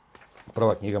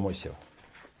 Prva knjiga Mojsijeva.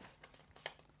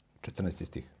 14.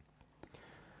 stih.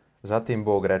 Zatim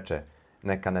Bog reče,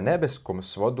 neka na nebeskom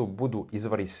svodu budu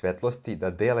izvori svetlosti da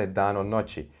dele dan od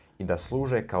noći i da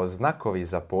služe kao znakovi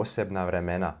za posebna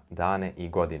vremena, dane i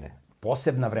godine.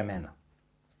 Posebna vremena.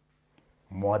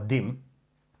 Moadim,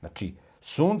 znači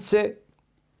sunce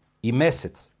i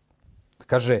mesec.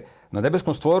 Kaže,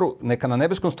 neka na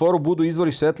nebeskom stvoru budu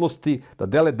izvori svetlosti da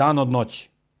dele dan od noći.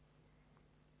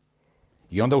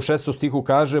 I onda u 6. stihu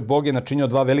kaže, Bog je načinio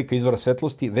 2 velika izvora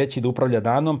svetlosti, veći da upravlja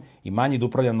danom i manji da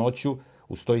upravlja noću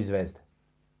uz 100 zvezde.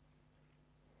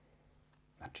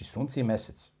 Znači, sunce i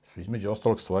mesec su između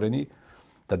ostalog stvoreni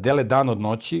da dele dan od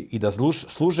noći i da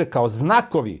služe kao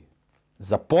znakovi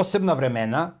za posebna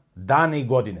vremena, dane i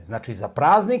godine. Znači, za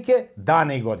praznike,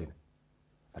 dane i godine.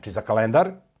 Znači, za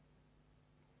kalendar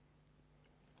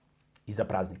i za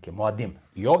praznike, Moadim.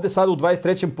 I ovde sad u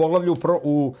 23. poglavlju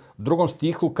u 2.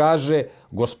 stihu kaže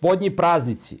Gospodnji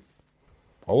praznici.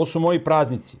 Ovo su moji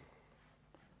praznici.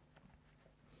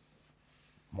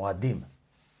 Moadim.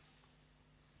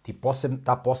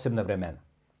 Ta posebna vremena.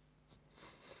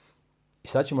 I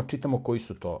sad ćemo čitamo koji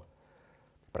su to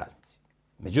praznici.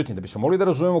 Međutim, da bismo mogli da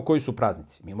razumemo koji su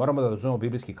praznici, mi moramo da razumemo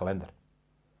biblijski kalendar.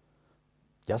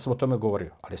 Ja sam o tome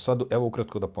govorio, ali sad evo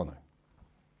ukratko da ponovim.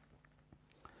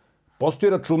 Postoji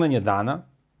računanje dana,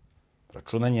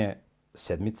 računanje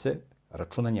sedmice,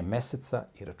 računanje meseca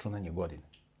i računanje godine.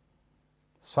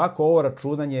 Svako ovo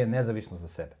računanje je nezavisno za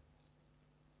sebe.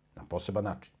 Na poseban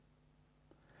način.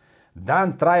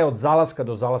 Dan traje od zalaska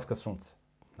do zalaska sunca.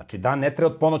 Znači, dan ne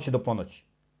traje od ponoći do ponoći.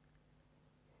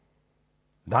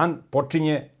 Dan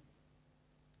počinje,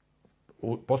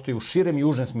 postoji u širem i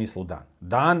užem smislu dan.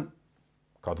 Dan,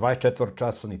 kao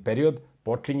 24-časovni period,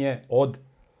 počinje od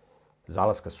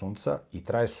zalaska sunca i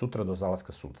traje sutra do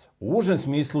zalaska sunca. U užem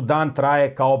smislu dan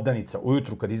traje kao obdanica.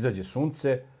 Ujutru kad izađe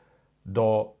sunce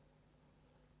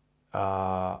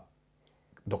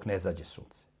dok ne zađe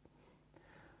sunce.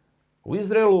 U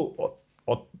Izraelu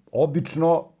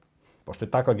obično, pošto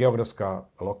je takva geografska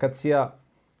lokacija,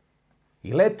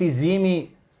 i leti i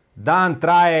zimi dan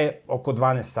traje oko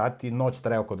 12 sati, noć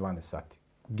traje oko 12 sati.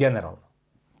 Generalno.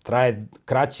 Traje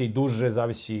kraće i duže,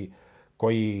 zavisi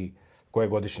koje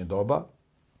godišnje doba.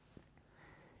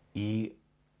 I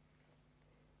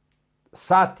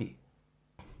sati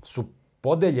su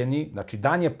podeljeni, znači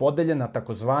dan je podeljen na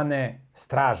takozvane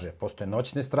straže. Postoje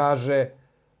noćne straže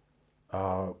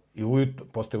i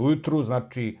postoje ujutru,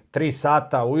 znači 3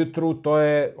 sata ujutru, to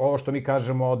je ovo što mi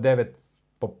kažemo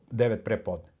 9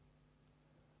 prepodne.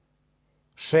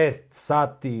 6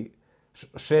 sati,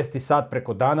 6. sat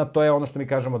preko dana, to je ono što mi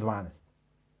kažemo 12.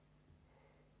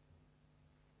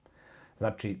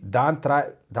 Znači,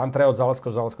 dan traje od zalaska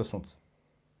do zalaska sunca.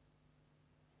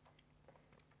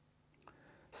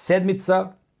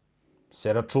 Sedmica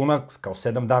se računa kao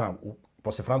 7 dana.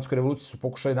 Posle Francuske revolucije su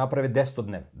pokušali naprave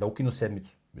 10-dnevne, da ukinu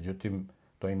sedmicu. Međutim,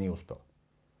 to im nije uspelo.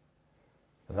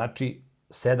 Znači,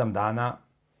 7 dana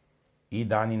i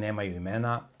dani nemaju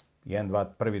imena. 1, 2,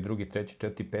 1, 2, 3,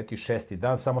 4, 5, 6.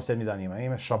 dan, samo 7. dan ima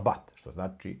ime šabat, što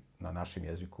znači na našem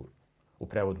jeziku u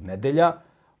prevodu nedelja,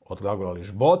 od glagola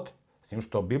lišbot, s tim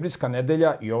što biblijska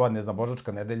nedelja i ova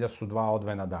neznabožačka nedelja su 2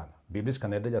 odvojena dana. Biblijska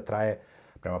nedelja traje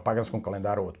prema paganskom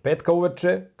kalendaru od petka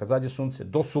uveče, kad zađe sunce,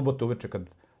 do subote uveče kad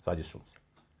zađe sunce.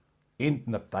 I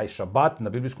na taj šabat, na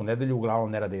biblijsku nedelju,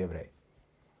 uglavnom ne rade Jevreji.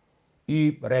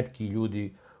 I retki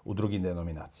ljudi u drugim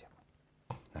denominacijama.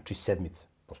 Znači sedmica.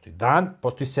 Postoji dan,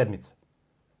 postoji sedmica.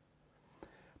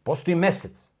 Postoji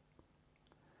mesec.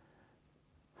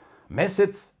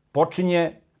 Mesec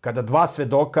počinje kada 2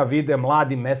 svedoka vide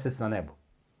mladi mesec na nebu.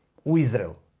 U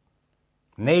Izraelu.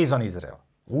 Ne izvan Izraela.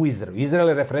 U Izraelu. Izrael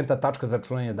je referentna tačka za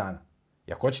računanje dana.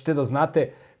 I ako hoćete da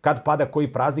znate kad pada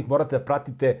koji praznik, morate da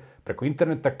pratite preko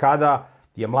interneta kada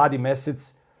je mladi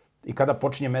mesec i kada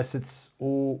počinje mesec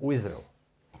u Izraelu.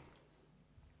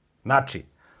 Znači,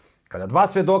 kada 2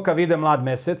 svedoka vide mlad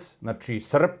mesec, znači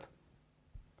srp,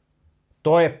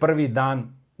 to je prvi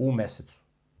dan u mesecu.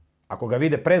 Ako ga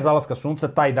vide pre zalaska sunca,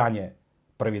 taj dan je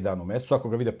prvi dan u mesecu. Ako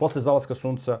ga vide posle zalaska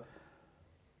sunca,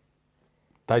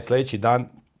 taj sledeći dan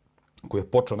koji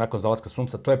je počeo nakon zalaska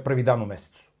sunca, to je prvi dan u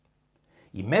mesecu.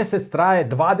 I mesec traje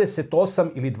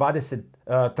 28 ili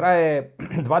 20, traje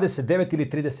 29 ili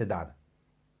 30 dana.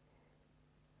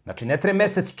 Znači, ne traje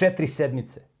mesec 4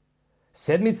 sedmice.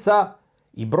 Sedmica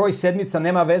i broj sedmica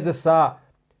nema veze sa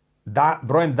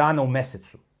brojem dana u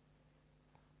mesecu.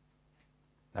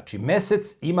 Znači,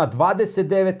 mesec ima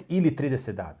 29 ili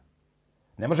 30 dana.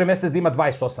 Ne može mesec da ima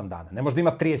 28 dana, ne može da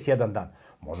ima 31 dan.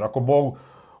 Može ako Bog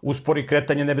uspori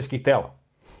kretanje nebeskih tela.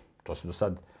 To se do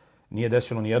sad nije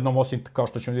desilo ni jednom, osim kao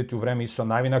što ćemo vidjeti u vreme Isusa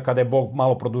Navina, kada je Bog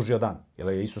malo produžio dan. Jer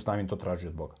je Isus Navin to tražio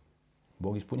od Boga.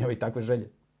 Bog ispunjava i takve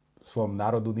želje. Svom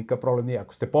narodu nikakav problem nije.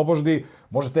 Ako ste pobožni,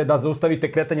 možete da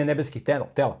zaustavite kretanje nebeskih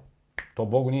tela. To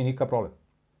Bogu nije nikakav problem.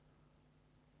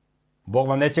 Bog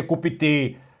vam neće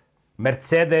kupiti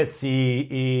Mercedes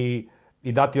i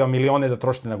dati vam milione da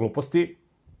trošite na gluposti,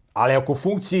 ali ako u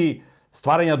funkciji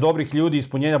stvaranja dobrih ljudi,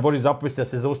 ispunjenja Božih zapovesti da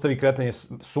se zaustavi kretanje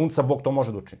sunca, Bog to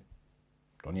može da učini.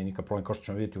 To nije nikakav problem, kao što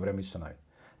ćemo vidjeti u vreme Isusa Navina.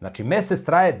 Znači, mesec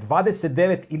traje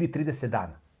 29 ili 30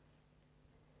 dana.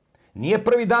 Nije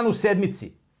prvi dan u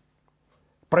sedmici,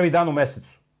 prvi dan u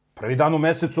mesecu. Prvi dan u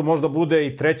mesecu možda bude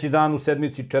i 3. dan u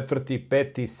sedmici, 4.,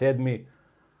 5., 7.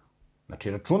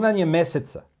 Znači, računanje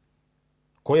meseca,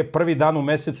 koji je prvi dan u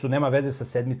mesecu, nema veze sa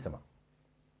sedmicama.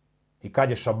 I kad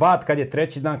je šabat, kad je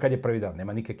 3. dan, kad je prvi dan,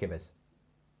 nema nikakve veze.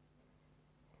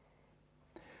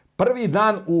 Prvi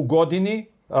dan u godini,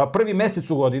 prvi mesec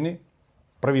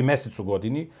u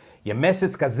godini je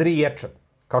mesec kad zri ječam.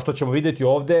 Kao što ćemo vidjeti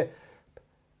ovde,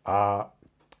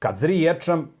 kad zri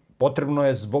ječam, potrebno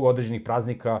je zbog određenih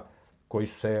praznika koji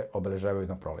se obeležavaju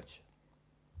na proleće.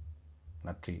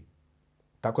 Znači,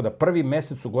 tako da prvi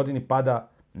mesec u godini pada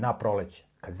na proleće,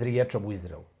 kad zri ječam u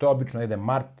Izraelu. To je obično negde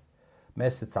mart,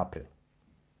 mesec, april.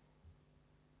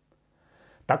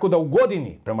 Tako da u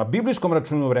godini, prema biblijskom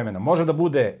računu vremena, može da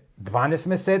bude 12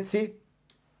 meseci,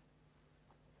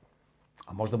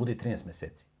 a može da bude i 13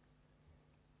 meseci.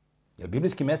 Jer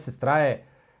biblijski mesec traje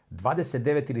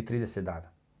 29 ili 30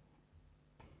 dana.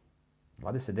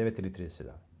 29 ili 30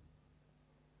 dana.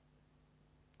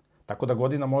 Tako da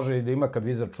godina može i da ima, kad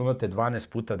vi izračunate 12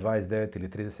 puta 29 ili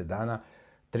 30 dana,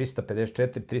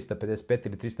 354, 355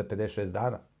 ili 356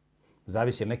 dana.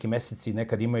 Zavisi, jer neki meseci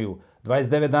nekad imaju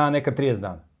 29 dana, nekad 30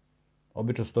 dana.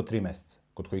 Obično su to 3 meseca,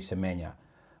 kod kojih se menja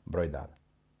broj dana.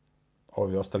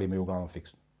 Ovi ostali imaju uglavnom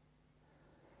fiksno.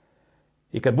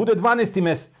 I kad bude 12.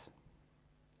 mesec,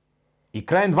 i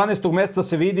krajem 12. meseca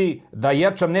se vidi da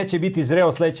ječam neće biti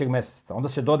zreo sledećeg meseca, onda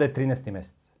se dodaje 13.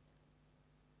 mesec.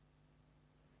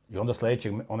 I onda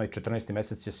sledećeg, onaj 14.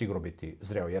 mesec će sigurno biti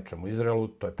zreo ječam u Izraelu,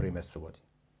 to je prvi mesec u godini.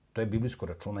 To je biblijsko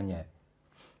računanje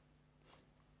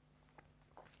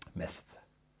meseca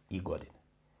i godine.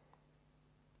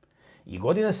 I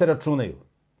godine se računaju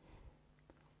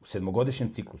u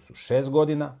 7-godišnjem ciklusu. 6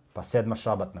 godina, pa 7.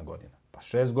 šabatna godina. Pa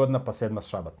 6 godina, pa 7.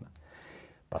 šabatna.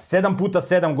 Pa 7 puta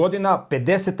 7 godina,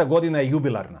 50. godina je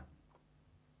jubilarna.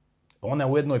 Ona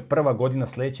je ujedno i prva godina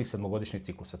sledećeg sedmogodišnjeg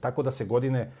ciklusa. Tako da se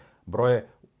godine broje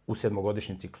u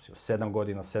sedmogodišnjem ciklusu. 7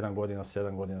 godina, 7 godina,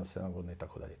 7 godina, 7 godina i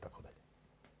tako dalje, i tako dalje.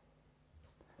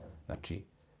 Znači,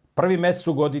 prvi mesec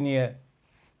u godini je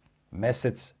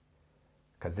mesec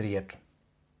kad zri ječam.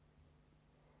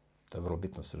 To je vrlo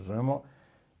bitno da se razumemo.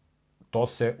 To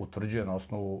se utvrđuje na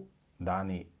osnovu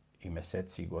dani i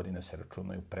meseci i godine se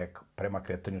računaju prema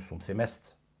kretanju sunca i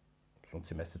meseca.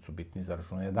 Sunce i mesec su bitni za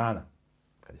računanje dana.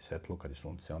 Kad je svetlo, kad je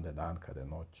sunce, onda je dan, kada je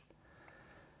noć.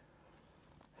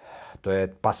 To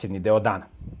je pasivni deo dana.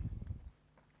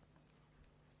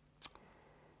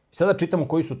 I sada čitamo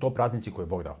koji su to praznici koje je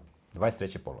Bog dao.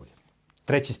 23. poglavlje.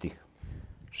 3. stih.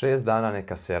 6 dana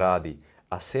neka se radi,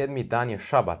 a 7. dan je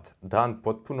šabat, dan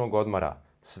potpunog odmora,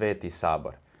 sveti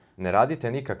sabor. Ne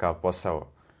radite nikakav posao.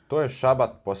 To je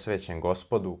šabat posvećen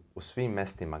Gospodu u svim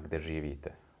mestima gde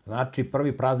živite. Znači,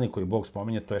 prvi praznik koji Bog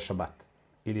spominje, to je šabat.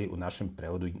 Ili u našem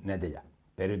prevodu nedelja.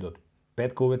 Period od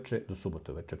petka uveče do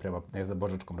subote uveče, prema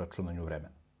božačkom računanju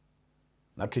vremena.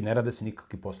 Znači, ne rade se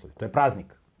nikakvi poslovi. To je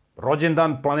praznik.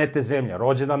 Rođendan planete Zemlja,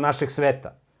 rođendan našeg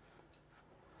sveta.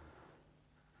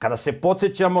 Kada se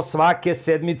podsjećamo svake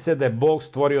sedmice da je Bog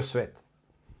stvorio svet.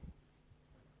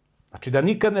 Znači, da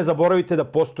nikad ne zaboravite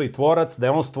da postoji tvorac, da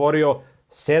je on stvorio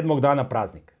 7. dana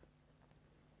praznika.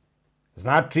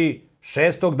 Znači,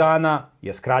 6. dana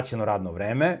je skraćeno radno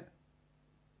vreme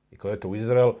i kada je to u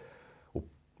Izrael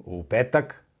u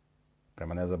petak,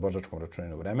 prema božačkom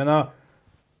računanju vremena,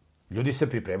 ljudi se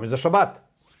pripremaju za šabat.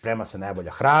 Sprema se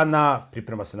najbolja hrana,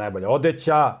 priprema se najbolja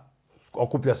odeća,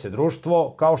 okuplja se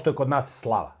društvo, kao što je kod nas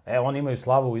slava. Oni imaju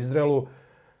slavu u Izraelu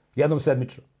jednom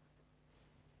sedmično.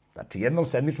 Znači, jednom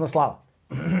sedmično slava.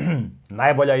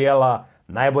 Najbolja jela,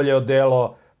 najbolje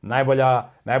odelo,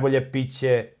 najbolje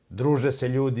piće, druže se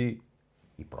ljudi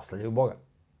i proslavljaju Boga.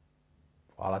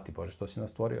 Hvala ti, Bože, što si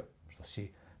nas stvorio, što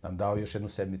si nam dao još jednu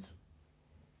sedmicu.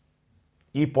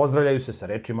 I pozdravljaju se sa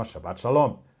rečima šabat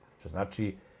šalom, što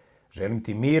znači želim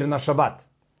ti mir na šabat.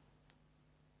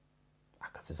 A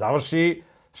kad se završi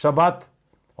šabat,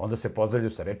 onda se pozdravljaju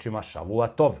sa rečima šavua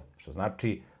tov, što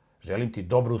znači želim ti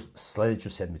dobru sledeću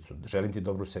sedmicu. Želim ti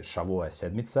dobru šavua je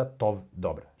sedmica, tov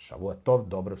dobra. Šavua tov,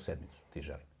 dobru sedmicu ti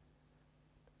želim.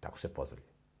 Tako se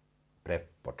pozdravljaju. Pre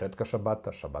početka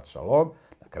šabata, šabat šalom,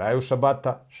 na kraju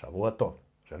šabata, šavua tov.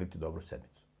 Želim ti dobru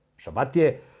sedmicu. Šabat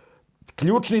je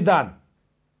ključni dan.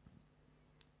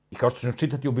 I kao što ćemo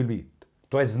čitati u Bibliji,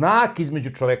 to je znak između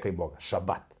čoveka i Boga.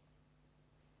 Šabat.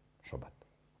 Šabat.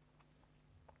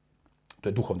 To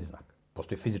je duhovni znak.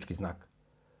 Postoji fizički znak.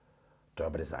 To je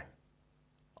obrezanje.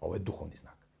 Ovo je duhovni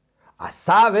znak. A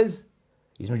savez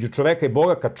između čoveka i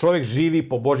Boga kad čovek živi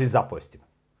po Božjim zapovestima.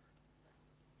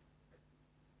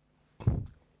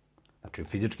 Znači,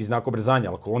 fizički znak obrezanja.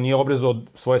 Ali ako on nije obrezao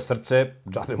svoje srce,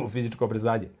 džabe mu fizičko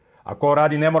obrezanje. Ako on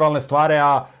radi nemoralne stvari,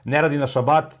 a ne radi na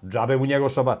šabat, džabe mu njegov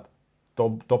šabat.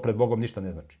 To pred Bogom ništa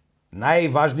ne znači.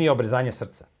 Najvažnije je obrezanje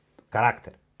srca.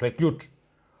 Karakter. To je ključ.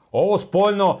 Ovo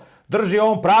spoljno drži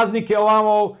on praznike,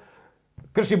 ovamo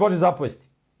krši Božje zapovesti.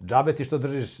 Džabe ti što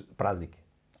držiš praznike.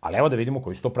 Ali evo da vidimo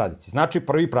koji su to praznici. Znači,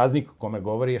 prvi praznik kome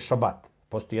govori je šabat.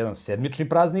 Postoji jedan sedmični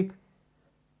praznik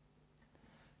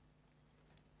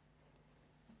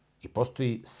i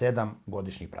postoji 7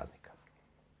 godišnjih praznika.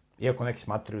 Iako neki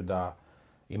smatraju da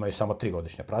imaju samo 3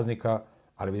 godišnja praznika,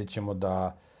 ali vidjet ćemo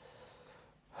da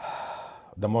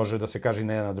može da se kaže i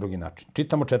na jedan drugi način.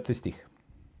 Čitamo 4. stih.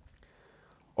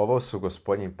 Ovo su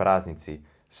Gospodnji praznici,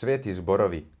 sveti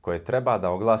zborovi koje treba da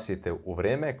oglasite u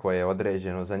vreme koje je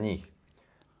određeno za njih.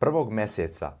 1.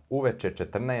 meseca, uveče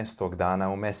 14. dana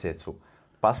u mesecu,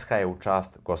 Pasha je u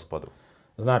čast Gospodu.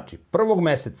 Znači, 1.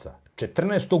 meseca,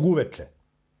 14. uveče.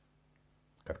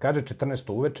 Kad kaže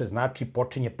 14. uveče, znači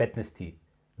počinje 15.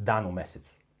 dan u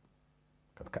mesecu.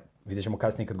 Vidjet ćemo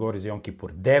kasnije kad govori za Jom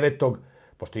Kipur. 9.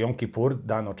 pošto je Jom Kipur,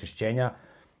 dan očišćenja,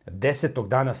 10.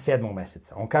 dana 7.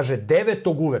 meseca. On kaže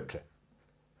 9. uveče.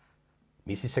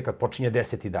 Misli se kad počinje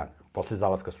 10. dan, posle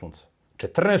zalaska sunca.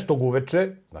 14.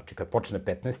 uveče, znači kad počne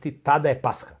 15. tada je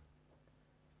Pasha.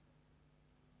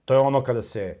 To je ono kada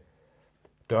se,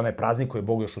 to je onaj praznik koji je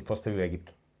Bog još uspostavio u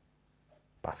Egiptu.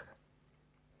 Pasha.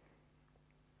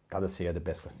 Tada se jede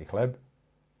beskvasni hleb,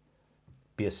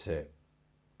 pije se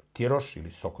tiroš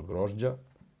ili sok od grožđa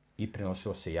i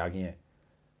prinosilo se jagnje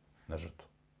na žrtvu.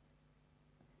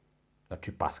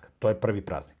 Znači Pasha, to je prvi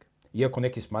praznik. Iako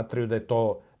neki smatraju da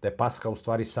je Pasha u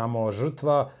stvari samo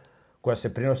žrtva koja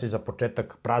se prinosi za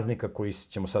početak praznika koji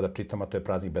ćemo sada čitamo, a to je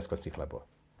praznik beskvasnih hlebova.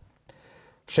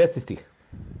 6. stih.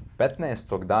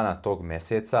 15. dana tog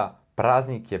meseca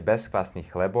praznik je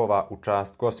beskvasnih hlebova u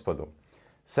čast Gospodu.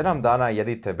 7 dana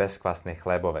jedite beskvasne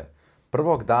hlebove.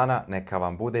 Prvog dana neka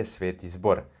vam bude sveti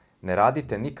zbor. Ne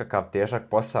radite nikakav težak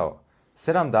posao.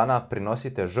 7 dana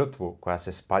prinosite žrtvu koja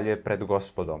se spaljuje pred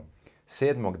Gospodom.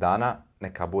 7. dana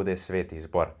neka bude sveti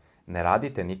zbor. Ne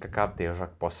radite nikakav težak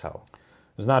posao.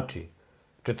 Znači,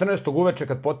 14. uveče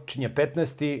kad počinje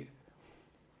 15.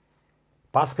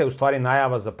 Paska je u stvari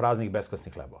najava za praznik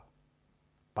beskvasnih hlebova.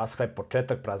 Pasha je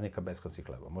početak praznika beskvasnih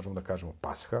hlebova. Možemo da kažemo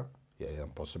Pasha je jedan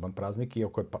poseban praznik,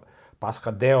 iako je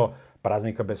Pasha deo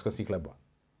praznika beskvasnih hlebova.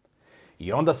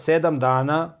 I onda 7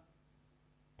 dana,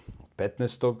 od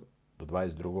 15. do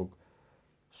 22.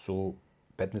 su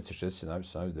 15. 16.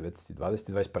 17. 19.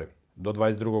 20. 21. Do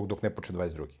 22. dok ne počne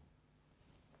 22.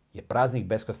 je praznik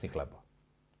beskvasnih hlebova.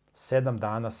 7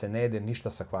 dana se ne jede ništa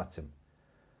sa kvascem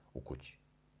u kući.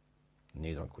 Ni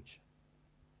izvan kuće.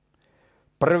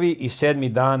 1. i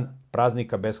 7. dan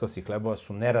praznika beskvasnih hlebova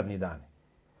su neradni dani.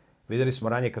 Videli smo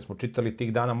ranije kad smo čitali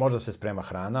tih dana možda se sprema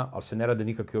hrana, ali se ne rade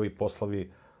nikakvi ovi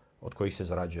poslovi od kojih se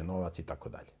zarađuje novac i tako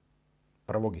dalje.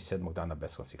 1. i 7. dana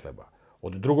beskvasnih hlebova.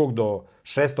 Od 2. do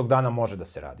 6. dana može da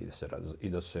se radi i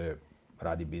da se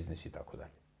radi biznis i tako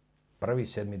dalje. 1. i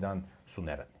 7. dan su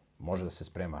neradni. Može da se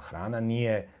sprema hrana,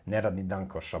 nije neradni dan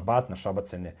kao šabat, na šabat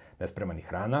se ne sprema ni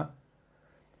hrana.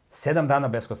 7 dana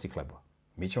beskvasnih hlebova.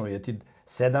 Mi ćemo vidjeti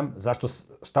 7,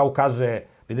 šta ukazuje,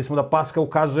 videli smo da Paska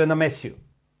ukazuje na Mesiju,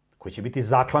 koji će biti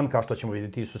zaklan, kao što ćemo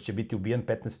vidjeti, Isus će biti ubijen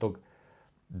 15.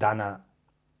 dana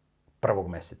 1.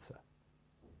 meseca.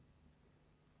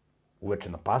 Uveče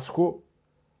na Pashu,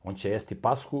 on će jesti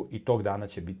Pashu i tog dana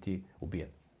će biti ubijen.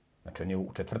 Znači, on je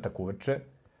u četvrtak uveče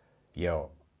jeo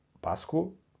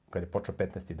Pashu, kad je počeo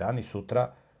 15. dan i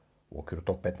sutra, u okviru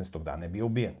tog 15. dana je bio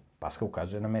ubijen. Paska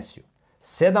ukazuje na Mesiju.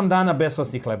 7 dana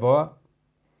beskvasnih hlebova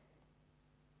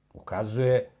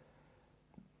ukazuje,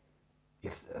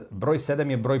 jer broj 7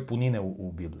 je broj punine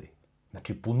u Bibliji.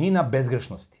 Znači, punina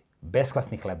bezgrešnosti,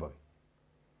 beskvasni hlebovi.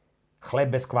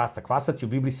 Hleb bez kvasca. Kvasac je u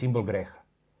Bibliji simbol greha.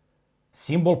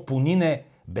 Simbol punine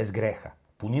bez greha.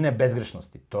 Punine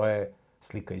bezgrešnosti. To je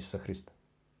slika Isusa Hrista.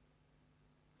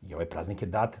 I ovaj praznik je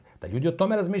dat da ljudi o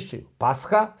tome razmišljaju.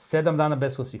 Pasha, 7 dana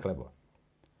beskvasnih hlebova.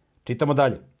 Čitamo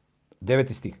dalje.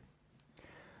 9. stih.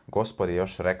 Gospod je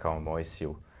još rekao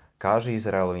Mojsiju, kaži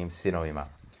Izraelovim sinovima,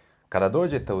 kada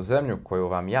dođete u zemlju koju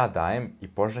vam ja dajem i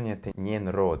požanjete njen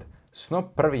rod,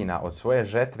 snop prvina od svoje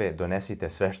žetve donesite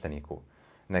svešteniku.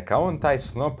 Neka on taj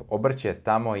snop obrće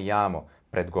tamo i jamo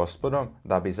pred Gospodom,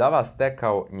 da bi za vas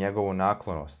stekao njegovu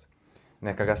naklonost.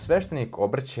 Neka ga sveštenik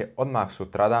obrće odmah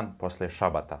sutradan posle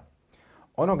šabata.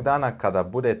 Onog dana kada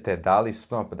budete dali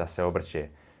snop da se obrće,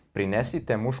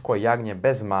 prinesite muško jagnje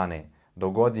bez mane do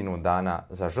 1 godinu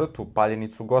za žrtvu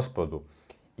paljenicu Gospodu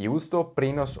i uz to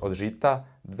prinos od žita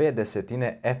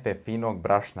 2/10 efe finog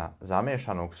brašna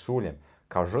zamešanog s uljem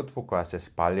kao žrtvu koja se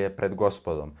spaljuje pred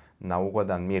Gospodom na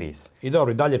ugodan miris. I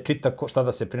dobro, i dalje čita šta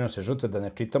da se prinose žrtve, da ne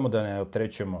čitamo, da ne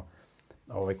opterećujemo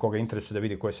koga interesuje da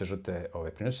vidi koje se žrtve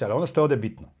prinose, ali ono što je ovde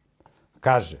bitno,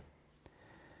 kaže,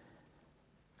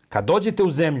 kad dođete u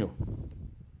zemlju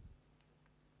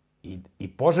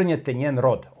i poženjete njen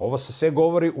rod, ovo se sve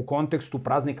govori u kontekstu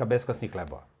praznika beskvasnih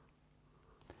hlebova.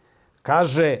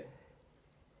 Kaže,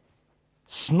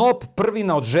 snop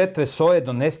prvina od žetve soje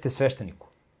donesite svešteniku.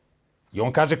 I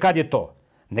on kaže kad je to?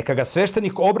 Neka ga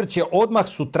sveštenik obrće odmah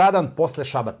sutradan posle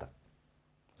šabata.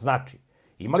 Znači,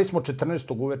 imali smo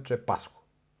 14. uveče Pashu.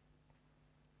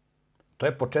 To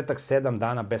je početak 7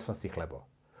 dana beskvasnih hlebova.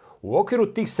 U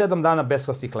okviru tih 7 dana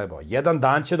beskvasnih hlebova, jedan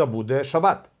dan će da bude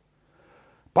šabat.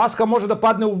 Paska može da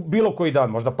padne u bilo koji dan.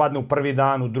 Može da padne u 1.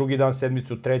 dan, u 2. dan,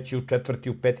 sedmicu, u 3., u 4.,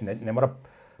 u 5. Ne mora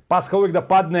Paska uvijek da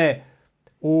padne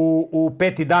u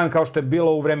 5. dan kao što je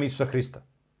bilo u vreme Isusa Hrista.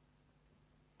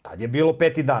 Tad je bilo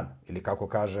 5. dan. Ili kako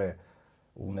kaže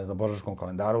u božanskom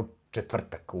kalendaru,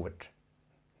 četvrtak uveče.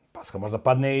 Paska može da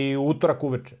padne i u utorak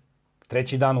uveče.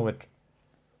 3. dan uveče.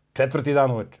 4.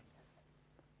 dan uveče.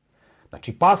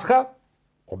 Znači, Pasha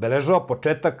obeležava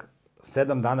početak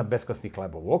 7 dana beskvasnih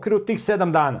hlebova. U okviru tih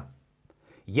 7 dana,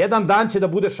 jedan dan će da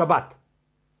bude šabat.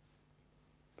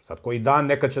 Sad koji dan,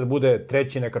 neka će da bude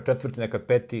 3., neka 4., neka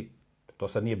 5., to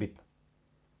sad nije bitno.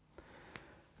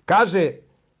 Kaže,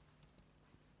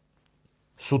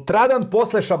 sutradan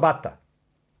posle šabata,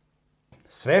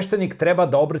 sveštenik treba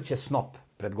da obrće snop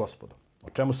pred Gospodom. O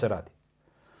čemu se radi?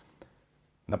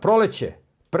 Na proleće,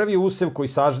 prvi usev koji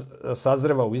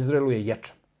sazreva u Izraelu je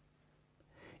ječam.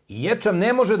 I ječam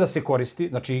ne može da se koristi,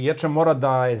 znači ječam mora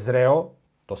da je zreo,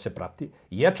 to se prati.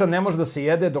 Ječam ne može da se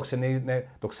jede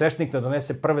dok sveštenik ne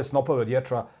donese prve snopove od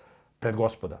ječma pred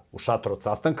Gospoda u šatoru od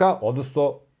sastanka,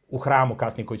 odnosno u hramu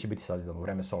kasnije koji će biti sazidan u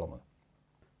vreme Solomona.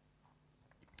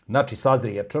 Znači,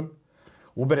 sazri ječam,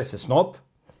 ubere se snop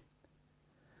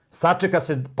sačeka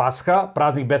se Pasha,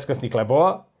 praznik beskasnih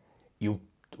hlebova, i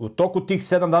u toku tih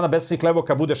 7 dana beskasnih hlebova,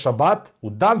 kad bude šabat, u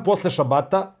dan posle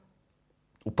šabata,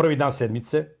 u prvi dan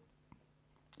sedmice,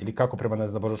 ili kako prema, ne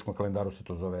znam, božačkom kalendaru se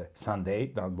to zove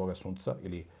Sunday, dan Boga sunca,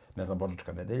 ili, ne znam,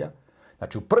 božačka nedelja.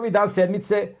 Znači, u prvi dan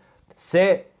sedmice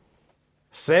se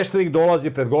sveštenik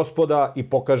dolazi pred Gospoda i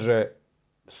pokaže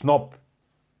snop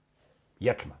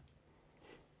ječma.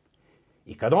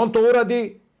 I kad on to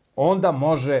uradi, onda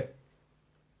može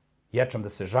ječam da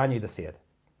se žanje i da se jede.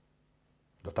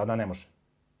 Do tada ne može.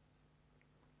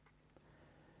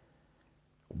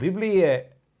 U Bibliji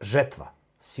je žetva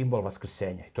simbol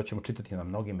vaskrsenja i to ćemo čitati na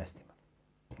mnogim mestima.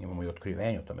 Imamo i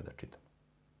otkrivenje o tome da čitamo.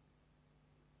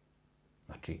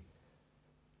 Znači,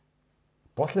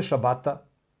 posle šabata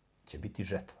će biti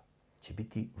žetva, će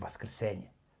biti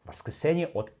vaskrsenje. Vaskrsenje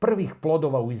od prvih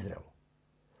plodova u Izraelu.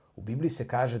 U Bibliji se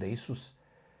kaže da je Isus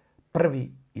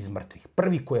prvi iz mrtvih,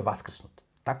 prvi koji je vaskrsnut.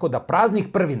 Tako da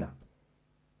praznik prvina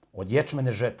od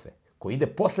ječmene žetve, koji ide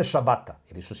posle šabata,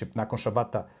 jer Isus je nakon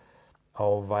šabata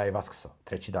vaskrsao,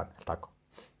 3. dan, je tako?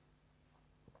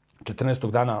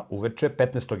 14. dana uveče,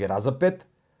 15. je razapet,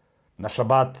 na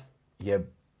šabat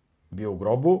je bio u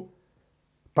grobu,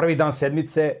 prvi dan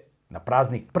sedmice, na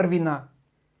praznik prvina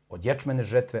od ječmene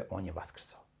žetve, on je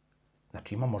vaskrsao.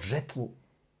 Znači imamo žetvu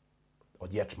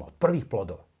od ječma, od prvih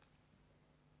plodova.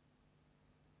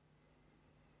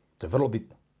 To je vrlo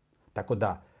bitno. Tako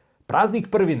da,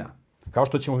 praznik prvina, kao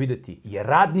što ćemo vidjeti, je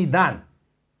radni dan.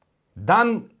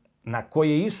 Dan na koji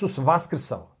je Isus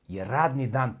vaskrsao je radni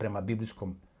dan prema biblijskoj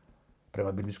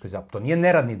zapovedi. To nije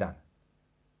neradni dan.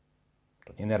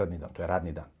 To nije neradni dan, to je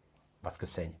radni dan.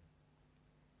 Vaskrsenje.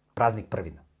 Praznik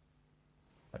prvina.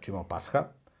 Znači imamo Pasha,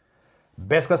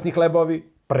 beskasni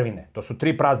hlebovi, prvine. To su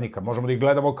 3 praznika. Možemo da ih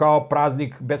gledamo kao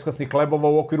praznik beskasnih hlebova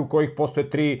u okviru kojih postoje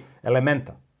 3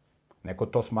 elementa. Neko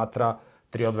to smatra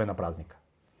 3 odvojena praznika.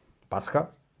 Pasha,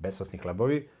 beskasni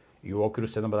hlebovi i u okviru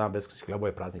 7 dana beskasnih hlebova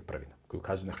je praznik prvina, koji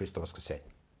ukazuje na Hristovo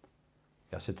vaskrsenje.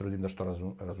 Ja se trudim da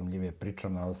što razumljivije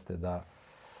pričam, nadam se da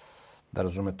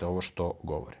razumete ovo što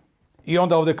govorim. I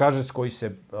onda ovde kaže s koji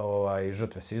se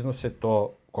žrtve se iznose,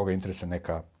 to koga interesuje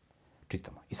neka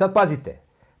čitamo. I sad pazite,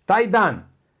 taj dan,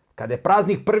 kada je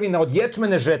praznik prvina od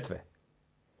ječmene žetve,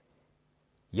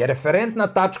 je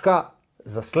referentna tačka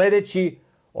za sledeći,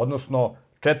 odnosno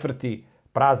 4.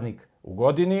 praznik u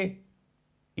godini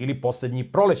ili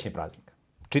poslednji prolećni praznik.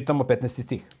 Čitamo 15.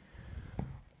 stih.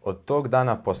 Od tog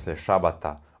dana posle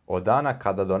šabata, od dana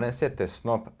kada donesete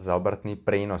snop za obratni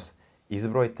prinos,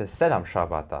 izbrojite 7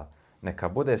 šabata, neka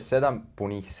bude 7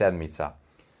 punih sedmica.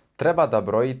 Treba da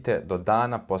brojite do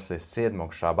dana posle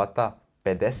 7. šabata,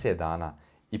 50 dana,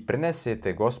 i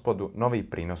prinesete Gospodu novi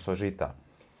prinos od žita.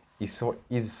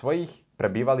 Iz svojih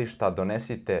prebivališta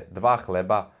donesite 2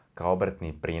 hleba kao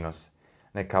obratni prinos.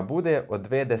 Neka bude od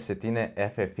 2/10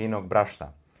 efe finog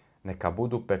brašna. Neka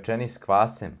budu pečeni s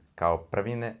kvascem kao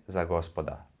prvine za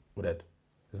Gospoda. U redu.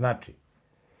 Znači,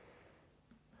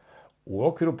 u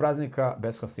okviru praznika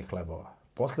beskasnih hlebova,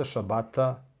 posle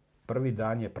šabata, prvi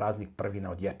dan je praznik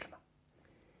prvina od ječma.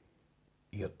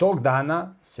 I od tog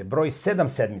dana se broji 7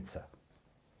 sedmica.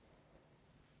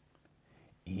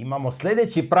 I imamo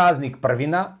sledeći praznik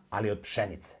prvina, ali od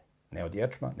pšenice. Ne od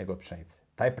ječma, nego od pšenice.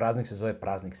 Taj praznik se zove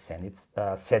praznik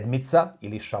sedmica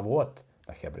ili šavuot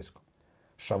na hebrejskom.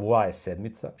 Šavua je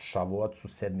sedmica, šavuot su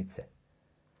sedmice.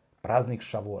 Praznik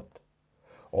šavuot.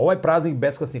 Ovaj praznik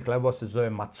beskasnih hlebova se zove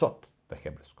macot na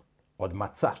hebrejskom. Od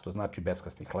maca, što znači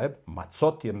beskasni hleb,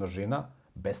 macot je množina,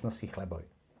 besnasni hlebovi.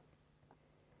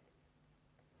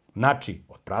 Znači,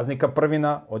 od praznika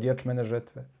prvina, od ječmene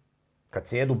žetve, kad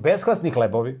se jedu beskasni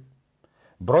hlebovi,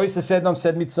 broji se 7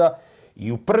 sedmica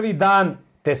i u prvi dan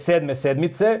te 7.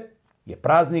 sedmice je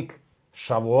praznik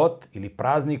šavuot ili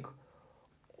praznik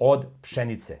od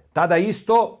pšenice. Tada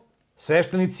isto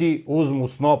sveštenici uzmu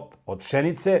snop od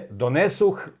pšenice,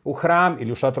 donesu u hram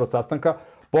ili u šator od sastanka,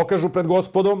 pokažu pred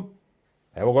Gospodom,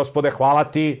 evo Gospode, hvala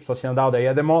ti što si nam dao da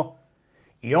jedemo,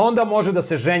 i onda može da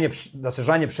se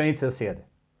žanje pšenice da se jede.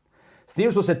 S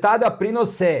tim što se tada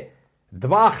prinose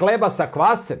 2 hleba sa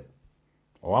kvascem.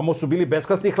 Ovamo su bili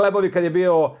beskasni hlebovi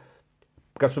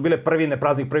kad su bile prvine,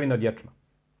 praznik prvine od ječma.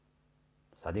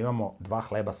 Sad imamo 2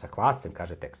 hleba sa kvascem,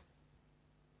 kaže tekst.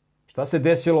 Šta se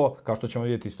desilo, kao što ćemo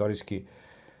vidjeti istorijski,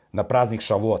 na praznik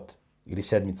šavuot ili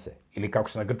sedmice, ili kako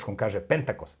se na grčkom kaže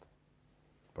Pentakost,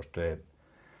 pošto je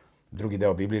drugi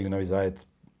deo Biblije ili Novi Zavet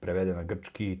preveden na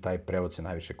grčki i taj prevod se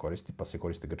najviše koristi, pa se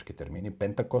koriste grčki termini.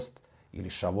 Pentakost ili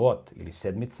šavuot ili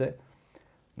sedmice,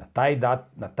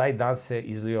 na taj dan se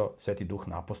izlio Sveti Duh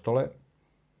na apostole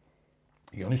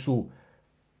i oni su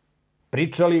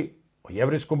pričali o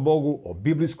jevrijskom Bogu, o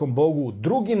biblijskom Bogu,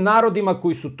 drugim narodima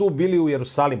koji su tu bili u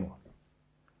Jerusalimu.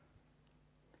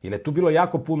 Jer je tu bilo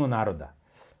jako puno naroda.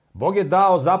 Bog je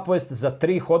dao zapovest za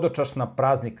 3 hodočasna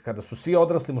praznika, kada su svi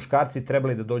odrasli muškarci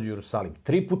trebali da dođu u Jerusalim.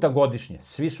 3 puta godišnje,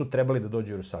 svi su trebali da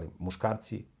dođu u Jerusalim.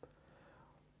 Muškarci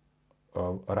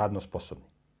radno sposobni.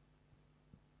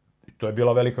 I to je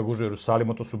bila velika gužva u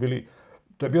Jerusalimu,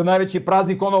 to je bio najveći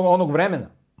praznik onog vremena.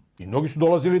 I mnogi su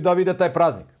dolazili da vide taj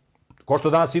praznik. Ko što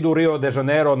danas idu u Rio de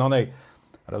Janeiro, na onaj,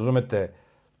 razumete,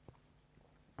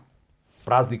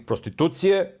 praznik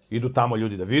prostitucije, idu tamo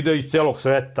ljudi da vide iz celog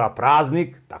sveta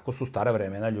praznik, tako su u stara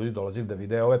vremena ljudi dolazili da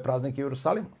vide ove praznike u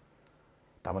Jerusalimu.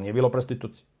 Tamo nije bilo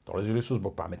prostitucije. Dolazili su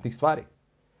zbog pametnih stvari.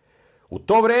 U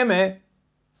to vreme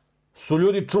su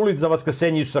ljudi čuli za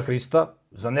vaskrsenje Isusa Hrista,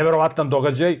 za neverovatan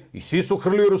događaj i svi su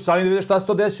hrli u Jerusalim da vide šta se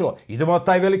to desilo. Idemo na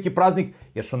taj veliki praznik,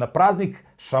 jer su na praznik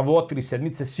Šavot ili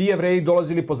sedmice svi Jevreji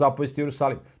dolazili po zapovesti u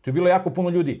Jerusalim. Tu je bilo jako puno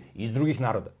ljudi iz drugih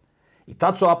naroda. I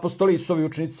tad su apostoli, Isusovi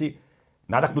učenici,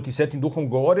 nadahnuti Svetim Duhom,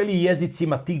 govorili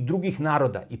jezicima tih drugih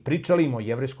naroda i pričali im o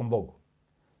jevrijskom Bogu.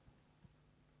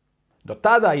 Do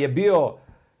tada je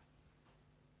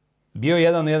bio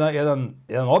jedan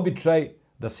običaj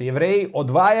da se Jevreji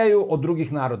odvajaju od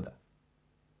drugih naroda.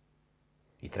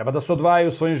 I treba da se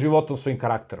odvajaju svojim životom, svojim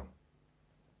karakterom.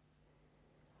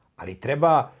 Ali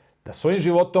treba da svojim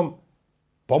životom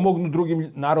pomognu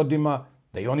drugim narodima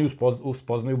da i oni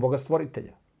uspoznaju Boga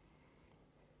stvoritelja.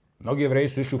 Mnogi Jevreji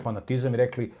su išli u fanatizam i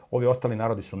rekli, ovi ostali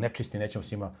narodi su nečisti, nećemo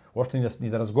s njima uopšte ni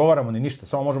da razgovaramo, ni ništa,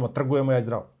 samo možemo trgujemo ja i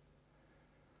zdravo.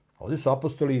 Ovdje su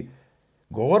apostoli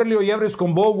govorili o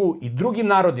jevrijskom Bogu i drugim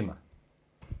narodima.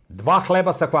 2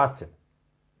 hleba sa kvascem.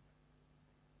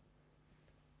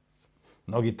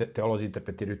 Mnogi teolozi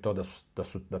interpretiraju to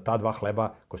da ta 2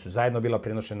 hleba koja su zajedno bila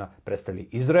prinošena predstavljali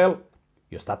Izrael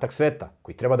i ostatak sveta,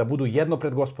 koji treba da budu jedno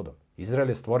pred Gospodom. Izrael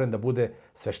je stvoren da bude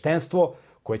sveštenstvo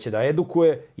koje će da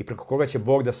edukuje i preko koga će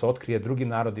Bog da se otkrije drugim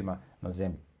narodima na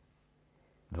zemlji.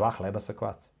 2 hleba sa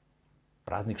kvascem.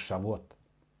 Praznik Šavuot.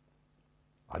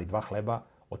 Ali 2 hleba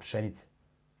od pšenice.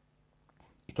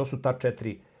 I to su ta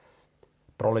 4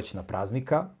 prolećna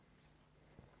praznika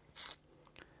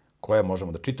koje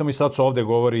možemo da čitamo. I sad se ovde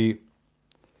govori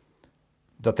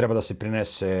da treba da se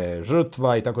prinese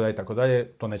žrtva i tako dalje, tako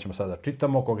dalje. To nećemo sada da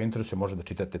čitamo. Koga interesuje može da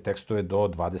čitate tekstove do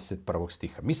 21.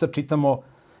 stiha. Mi sad čitamo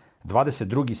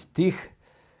 22. stih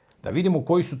da vidimo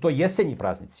koji su to jesenji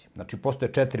praznici. Znači,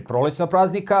 postoje 4 prolećna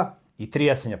praznika i 3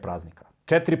 jesenja praznika.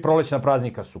 4 prolećna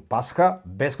praznika su Pasha,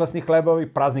 beskvasni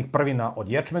hlebovi, praznik prvina od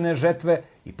ječmene žetve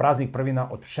i praznik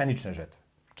prvina od pšenične žetve.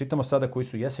 Čitamo sada koji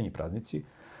su jesenji praznici.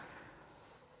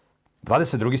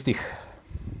 22. stih.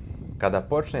 Kada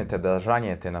počnete da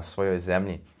žanjete na svojoj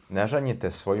zemlji, ne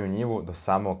žanjite svoju njivu do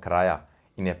samog kraja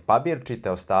i ne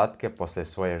pabirčite ostatke posle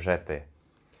svoje žete.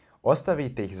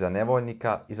 Ostavite ih za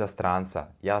nevoljnika i za stranca.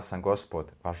 Ja sam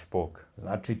Gospod, vaš Bog.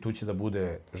 Znači, tu će da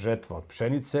bude žetva od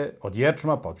pšenice, od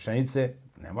ječma, pa od pšenice.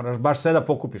 Ne moraš baš sve da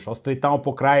pokupiš. Ostavi tamo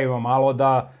po krajevima malo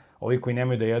da ovi koji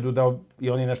nemaju da jedu, da i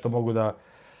oni nešto mogu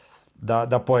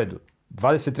da pojedu.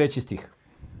 23. stih.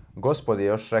 Gospod je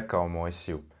još rekao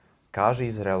Mojsiju, kaži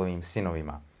Izraelovim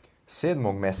sinovima,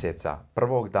 7. meseca,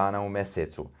 1. dana u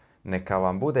mesecu, neka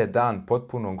vam bude dan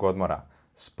potpunog odmora,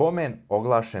 spomen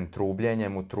oglašen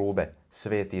trubljenjem u trube,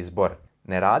 sveti zbor.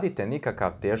 Ne radite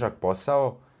nikakav težak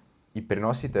posao i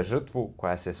prinosite žrtvu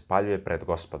koja se spaljuje pred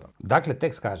Gospodom. Dakle,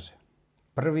 tekst kaže,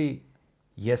 prvi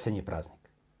jesenji praznik.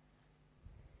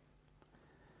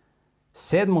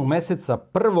 7. meseca,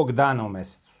 1. dana u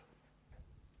mesecu.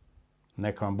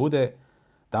 Neka vam bude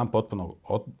dan potpunog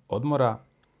odmora,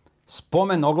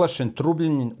 spomen oglašen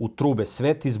trubljenjem u trube,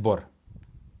 sveti zbor.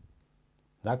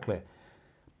 Dakle,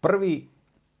 prvi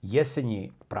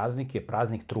jesenji praznik je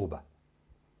praznik truba.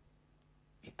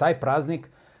 I taj praznik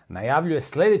najavljuje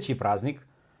sljedeći praznik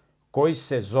koji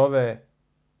se zove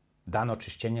Dan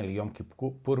očišćenja ili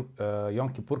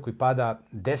Jom Kipur koji pada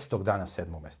 10. dana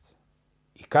 7. meseca.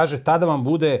 I kaže, tada vam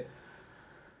bude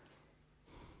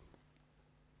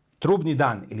trubni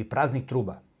dan ili praznik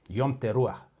truba, Jom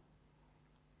Teruah.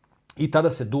 I tada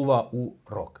se duva u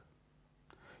rog.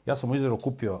 Ja sam u Izraelu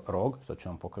kupio rog, sad ću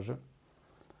vam pokažem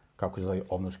kako je zove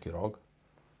ovnuški rog.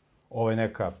 Ovo je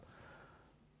neka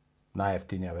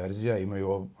najjeftinija verzija.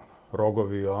 Imaju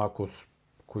rogovi onako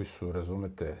koji su,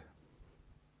 razumete,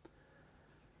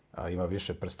 ima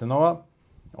više prstenova.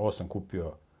 Ovo sam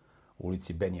kupio u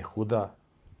ulici Ben Jehuda,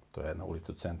 to je jedna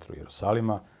ulica u centru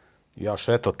Jerusalima. Ja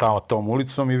šeto tamo tom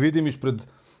ulicom i vidim ispred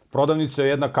prodavnice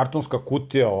jedna kartonska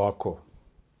kutija ovako.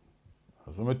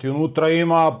 Razumete, unutra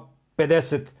ima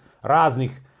 50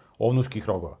 raznih ovnuških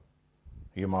rogova.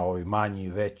 Ima ovi manji,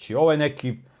 veći. Ovo je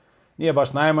neki Nije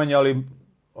baš najmanje, ali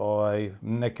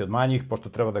neki od manjih, pošto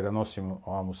treba da ga nosim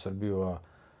ovam u Srbiju, a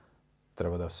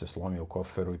treba da se slomi u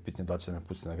koferu i pitanje da li će da me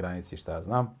pusti na granici, šta ja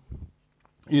znam.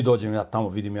 I dođem ja tamo,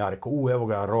 vidim ja, rekao, evo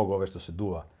ga rog ove što se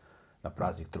duva na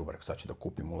praznik truba. Rekao, sad ću da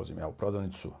kupim, ulazim ja u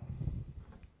prodavnicu.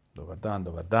 Dobar dan,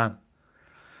 dobar dan.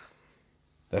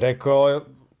 Rekao,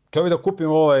 htio bih da kupim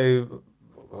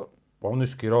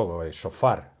ovnujski rog,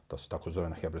 šofar, to se tako zove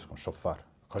na hebrejskom, šofar.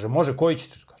 Kaže, može, koji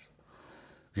ćeš? Kaže.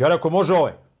 Ja rekao, može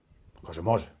ovaj. Kaže,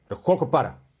 može. Rekao, koliko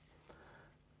para?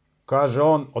 Kaže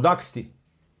on, odakle si ti?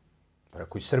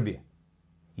 Rekao, iz Srbije.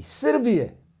 Iz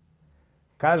Srbije?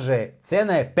 Kaže,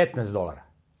 cena je $15.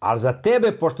 Ali za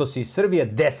tebe, pošto si iz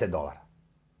Srbije, $10.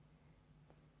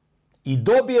 I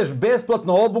dobiješ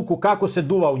besplatno obuku kako se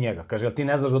duva u njega. Kaže, jel ti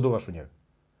ne znaš da duvaš u njega?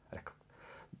 Rekao,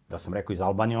 da sam rekao iz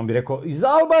Albanije, on bi rekao, iz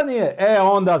Albanije?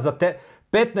 Onda za te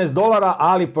 $15,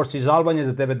 ali pošto si iz Albanije,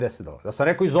 za tebe $10. Da sam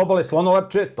rekao iz obale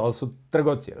Slonovače, to su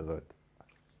trgovci, razumete.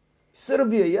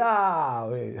 Srbije,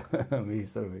 mi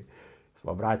Srbi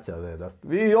smo braća.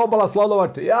 Vi obala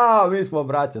Slonovače, mi smo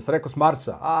braća. Sam rekao s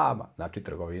Marsa, znači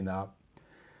trgovina.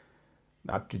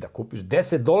 Znači da kupiš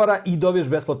 $10 i dobiješ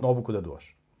besplatnu obuku da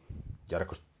duvaš. Ja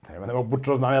rekao, ne mogu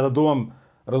počeo, znam ja da duvam,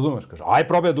 razumeš? Kaže, aj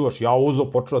probaj da duvaš. Ja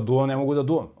uzeo, počeo da duvam, ne mogu da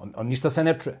duvam. Ništa se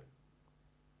ne čuje.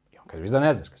 I on kaže, viš da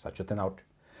ne znaš, sad ću te naučiti.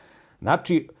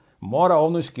 Znači, mora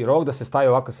ovnujski rog da se stavi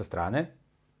ovako sa strane,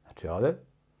 znači ovde,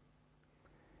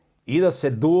 i da se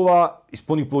duva iz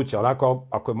punih pluća, onako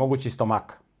ako je moguće iz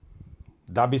stomaka.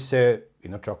 Da bi se,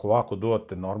 inače ako ovako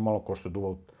duvate normalno, ko što se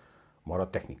duva, mora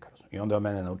tehnika. I onda je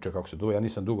mene naučio kako se duva. Ja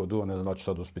nisam dugo duvao, ne znam da ću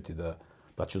sad uspjeti da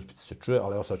će uspjeti se čuje,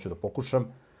 ali evo sad ću da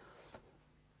pokušam.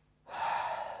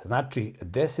 Znači,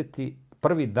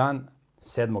 prvi dan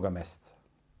 7. meseca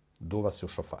duva se u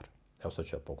šofar. Evo sad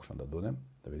ću da pokušam da dunem,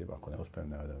 da vidim ako ne uspijem,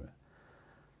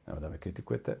 nema da me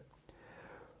kritikujete.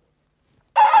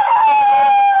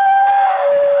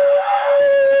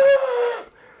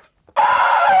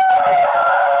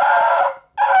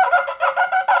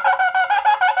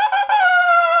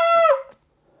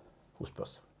 Uspeo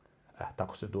sam.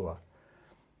 Tako se duva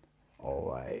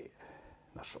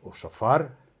u šofar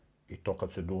i to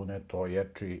kad se dune, to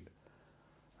ječi.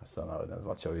 Sad ne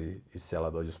znam, će ovi iz sela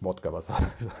dođu s motkama,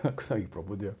 ako sam ih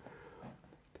probudio.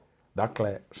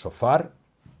 Dakle, šofar,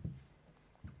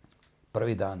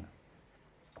 prvi dan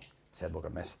 7.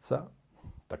 meseca,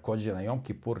 također na Jom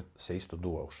Kipur se isto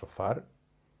duva u šofar,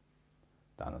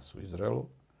 danas u Izraelu,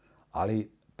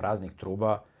 ali praznik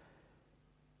truba,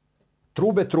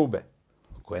 trube,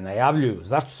 koje najavljuju.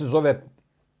 Zašto se zove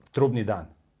trubni dan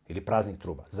ili praznik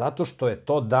truba? Zato što je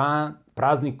to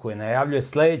praznik koji najavljuje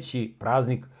sljedeći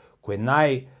praznik koji je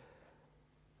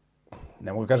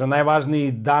ne mogu kažem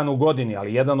najvažniji dan u godini,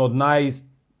 ali jedan od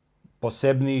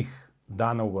najposebnijih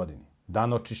dana u godini.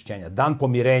 Dan očišćenja, dan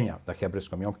pomirenja, na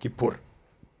hebrejskom Jom Kipur.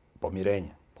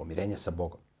 Pomirenje sa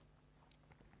Bogom.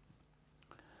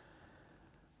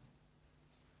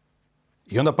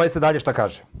 I onda pazite dalje šta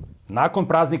kaže. Nakon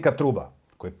praznika truba,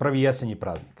 koji je prvi jesenji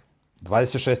praznik,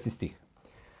 26. stih.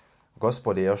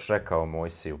 Gospod je još rekao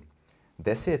Mojsiju,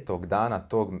 10. dana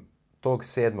tog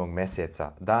 7.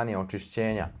 mjeseca, dan je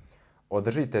očišćenja,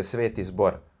 održite sveti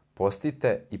zbor,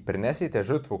 postite i prinesite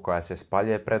žrtvu koja se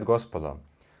spaljuje pred Gospodom.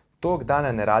 Tog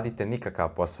dana ne radite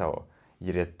nikakav posao,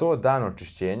 jer je to dan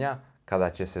očišćenja kada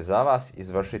će se za vas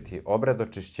izvršiti obred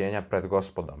očišćenja pred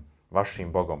Gospodom,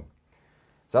 vašim Bogom.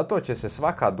 Zato će se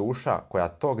svaka duša koja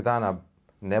tog dana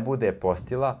ne bude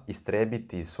postila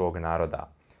istrebiti iz svog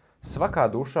naroda. Svaka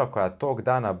duša koja tog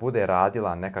dana bude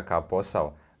radila nekakav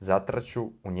posao, zatraću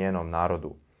u njenom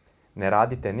narodu. Ne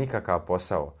radite nikakav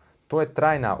posao. To je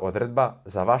trajna odredba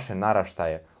za vaše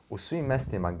naraštaje u svim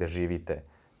mestima gdje živite.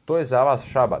 To je za vas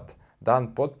šabat,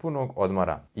 dan potpunog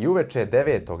odmora. I uveče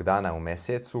 9. dana u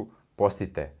mjesecu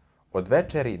postite. Od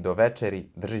večeri do večeri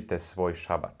držite svoj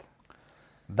šabat.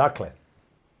 Dakle,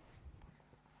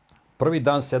 prvi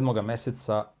dan 7.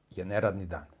 mjeseca je neradni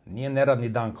dan. Nije neradni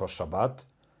dan kao šabat,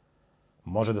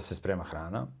 može da se sprema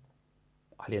hrana,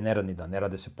 ali je neradni dan, ne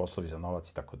rade se poslovi za novac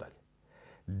i tako dalje.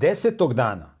 10.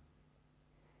 dana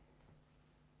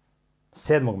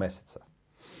 7. mjeseca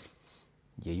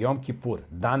je Jom Kipur,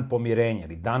 dan pomirenja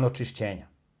ili dan očišćenja.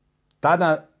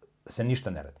 Tada se ništa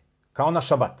ne radi. Kao na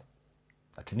šabat.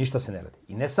 Znači ništa se ne radi.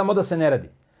 I ne samo da se ne radi.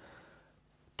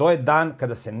 To je dan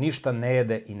kada se ništa ne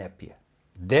jede i ne pije.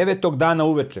 9. dana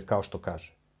uveče, kao što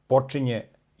kaže, počinje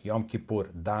Jom Kipur,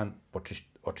 dan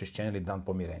očišćenja ili dan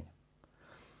pomirenja.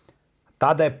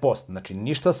 Tada je post, znači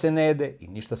ništa se ne jede i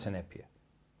ništa se ne pije.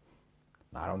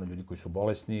 Naravno, ljudi koji su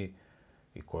bolesni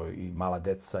i mala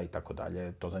deca i tako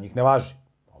dalje, to za njih ne važi.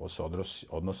 Ovo se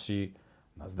odnosi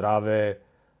na zdrave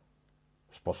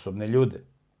sposobne ljude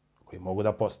koji mogu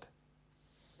da poste.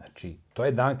 Znači, to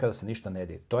je dan kada se ništa ne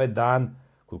deje. To je dan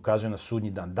koji ukazuje na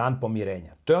sudnji dan, dan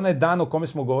pomirenja. To je onaj dan o kome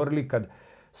smo govorili kad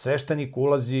sveštenik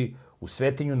ulazi u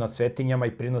svetinju nad svetinjama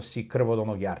i prinosi krv od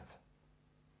onog jarca.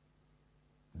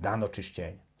 Dan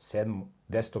očišćenja,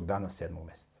 10. dana 7.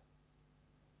 meseca.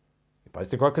 I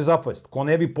pazite kakva je zapovest. Ko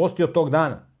ne bi postio tog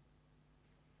dana,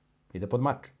 ide pod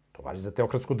mač. To važi za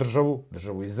teokratsku državu,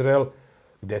 državu Izrael,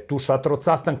 gde je tu šator od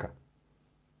sastanka.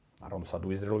 Naravno, sad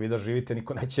u Izraelu vi da živite,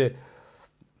 niko neće,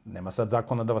 nema sad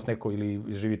zakona da vas neko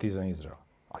ili živite izvan Izraela.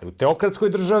 Ali u teokratskoj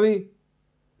državi,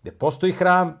 gde postoji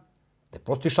hram, gde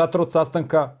postoji šator od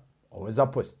sastanka, ovo je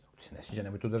zapovest. Ako ti se ne sviđa,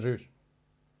 nemoj tu da živiš.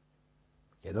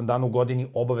 Jedan dan u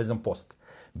godini obavezan post.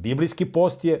 Biblijski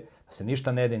post je da se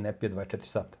ništa ne jede i ne pije 24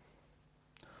 sata.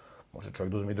 Može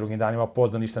čovjek da uzme i drugim danima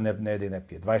post da ništa ne jede i ne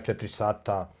pije. 24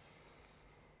 sata,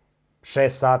 6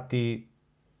 sati.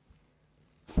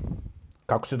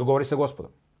 Kako se dogovori sa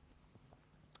Gospodom?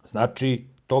 Znači,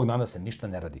 tog dana se ništa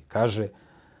ne radi. Kaže,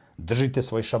 držite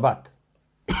svoj šabat.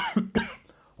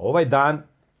 Ovaj dan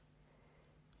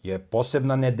je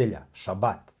posebna nedelja,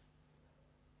 šabat.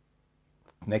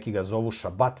 Neki ga zovu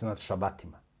šabat nad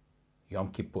šabatima.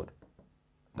 Jom Kipur.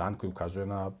 Dan koji ukazuje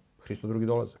na Hristov drugi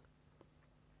dolazak.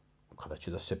 Kada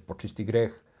će da se počisti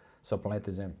greh sa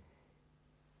planete Zemlje.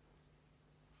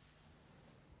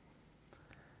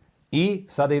 I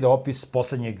sada ide opis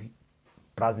poslednjeg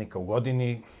praznika u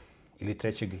godini ili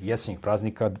trećeg jesenjeg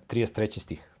praznika, 33.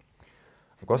 stih.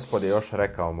 Gospod je još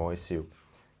rekao Mojsiju,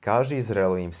 kaži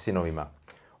Izraelovim sinovima,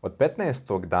 od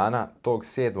 15. dana tog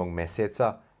 7.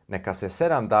 meseca neka se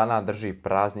 7 dana drži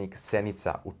praznik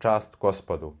Senica u čast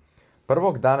Gospodu.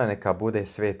 Prvog dana neka bude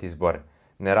sveti zbor.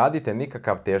 Ne radite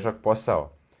nikakav težak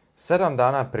posao. 7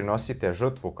 dana prinosite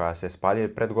žrtvu koja se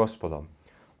spaljuje pred Gospodom.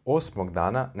 8.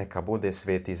 dana neka bude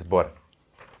sveti zbor.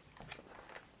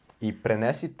 I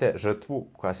prenesite žrtvu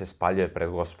koja se spaljuje pred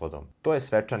Gospodom. To je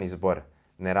svečani zbor.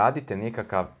 Ne radite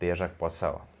nikakav težak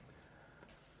posao.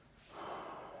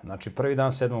 Znači, prvi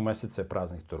dan 7. meseca je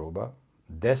praznik Toruba.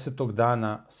 10.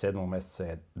 dana 7. meseca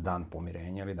je dan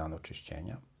pomirenja ili dan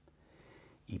očišćenja.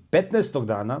 I 15.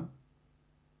 dana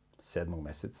 7.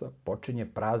 meseca počinje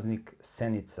praznik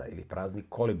Senica ili praznik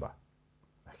Koliba.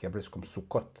 Na hebrejskom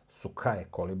Sukot. Suka je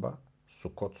koliba,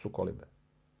 Sukot su kolibe.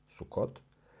 Sukot.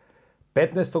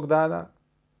 15. dana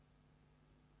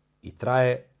i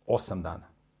traje 8 dana.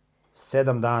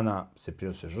 7 dana se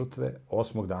prinose žrtve,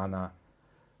 8. dana,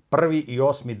 1. i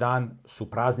 8. dan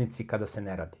su praznici kada se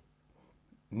ne radi.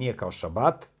 Nije kao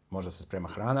šabat, možda se sprema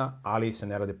hrana, ali se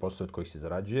ne rade poslovi od kojih se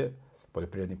zarađuje,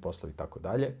 poljoprivredni poslovi i tako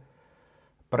dalje.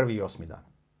 1. i 8. dan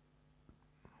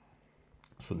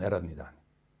su neradni dani.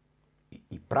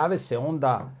 I prave se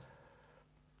onda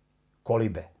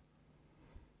kolibe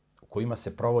u kojima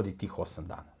se provodi tih 8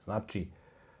 dana. Znači,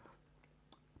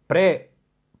 pre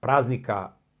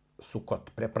praznika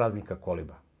Sukot, pre praznika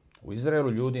Koliba, u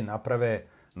Izraelu ljudi naprave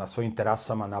na svojim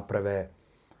terasama, naprave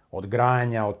od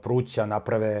granja, od pruća,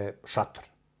 naprave šator.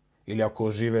 Ili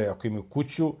ako imaju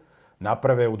kuću,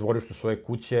 naprave u dvorištu svoje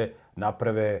kuće,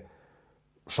 naprave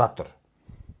šator.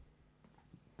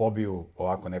 Pobiju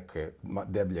ovako neke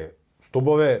deblje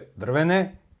stubove,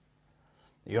 drvene,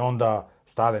 i onda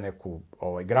stave neku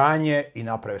granje i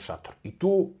naprave šator. I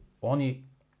tu oni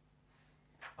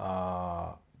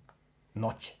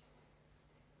noće.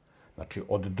 Znači,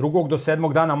 od 2. do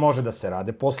 7. dana može da se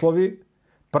rade poslovi,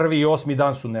 1. i 8.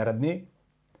 dan su neradni,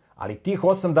 ali tih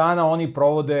 8 dana oni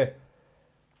provode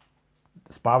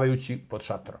spavajući pod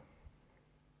šatorom.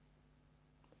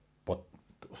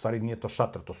 U stvari nije to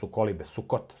šator, to su kolibe,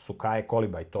 Sukot, Suka je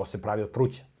koliba i to se pravi od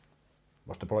pruća.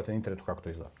 Možete pogledati na internetu kako to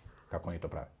izgleda, kako oni to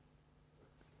prave.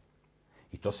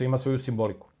 I to sve ima svoju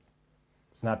simboliku.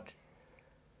 Znači,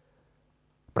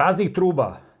 praznik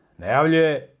truba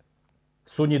najavljuje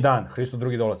sudnji dan, Hristov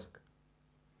drugi dolazak.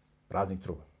 Praznik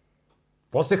truba.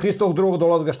 Posle Hristovog drugog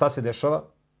dolazka šta se dešava?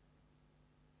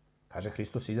 Kaže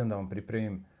Hristos, idem da vam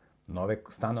pripremim nove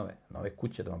stanove, nove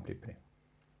kuće da vam pripremim.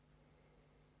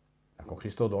 Nakon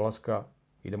Hristovog dolaska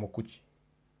idemo kući.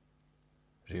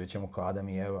 Živjet ćemo kao Adam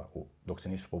i Eva, dok se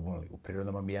nisu pobunili, u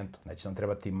prirodnom ambijentu. Neće nam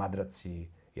trebati madraci,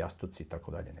 jastuci i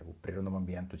tako dalje, nego u prirodnom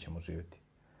ambijentu ćemo živjeti.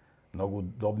 Mnogo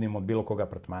udobnijim od bilo koga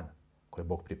apartmana koje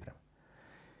Bog priprema.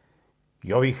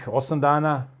 I ovih 8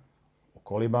 dana u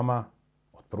kolibama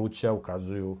od pruća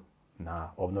ukazuju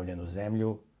na obnovljenu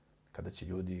zemlju, kada će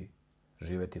ljudi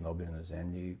živjeti na obnovljenoj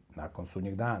zemlji nakon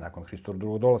sudnjeg dana, nakon Hristovog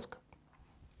drugog dolaska.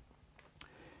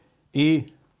 I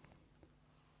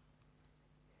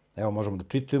evo možemo da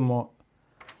čitamo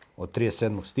od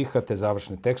 37. stiha te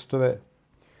završne tekstove.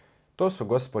 To su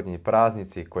Gospodnji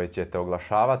praznici koje ćete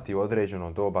oglašavati u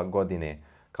određeno doba godine,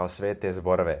 kao svete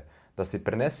zborove, da se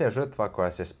prinese žrtva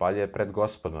koja se spaljuje pred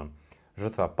Gospodom,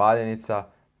 žrtva paljenica,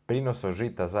 prinos od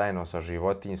žita zajedno sa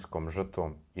životinjskom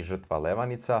žrtvom i žrtva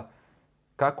levanica,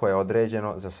 kako je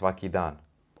određeno za svaki dan.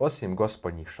 Osim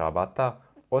Gospodnjih šabata,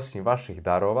 osim vaših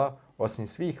darova, osim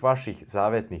svih vaših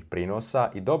zavetnih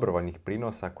prinosa i dobrovoljnih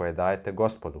prinosa koje dajete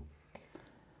Gospodu.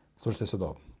 Slušajte sad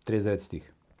ovo, 39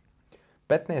 stih.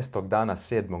 15. dana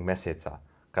 7. mjeseca,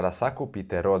 kada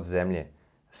sakupite rod zemlje,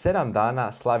 7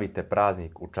 dana slavite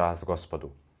praznik u čast Gospodu.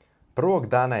 1.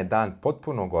 dana je dan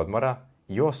potpunog odmora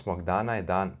i 8. dana je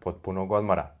dan potpunog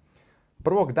odmora.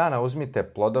 1. dana uzmite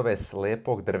plodove s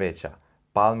lepog drveća,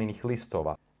 palminih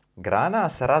listova, grana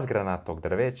sa razgranatog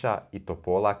drveća i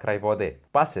topola kraj vode,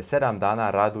 pa se 7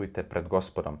 dana radujte pred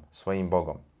Gospodom, svojim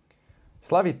Bogom.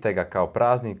 Slavite ga kao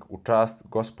praznik u čast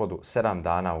Gospodu 7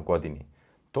 dana u godini.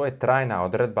 To je trajna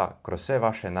odredba kroz sve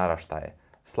vaše naraštaje.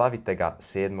 Slavite ga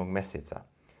 7. mjeseca.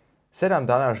 7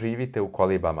 dana živite u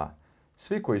kolibama.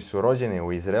 Svi koji su rođeni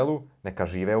u Izraelu, neka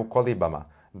žive u kolibama,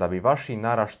 da bi vaši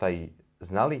naraštaji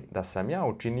znali da sam ja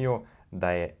učinio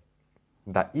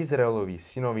da Izraelovi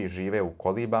sinovi žive u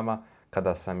kolibama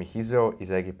kada sam ih izveo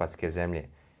iz egipatske zemlje.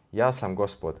 Ja sam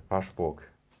Gospod, vaš Bog.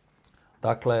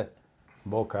 Dakle,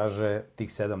 Bog kaže tih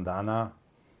 7 dana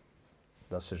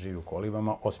da se živi u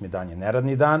kolibama. 8. dan je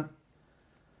neradni dan,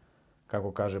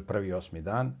 kako kaže prvi 8.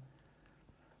 dan.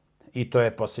 I to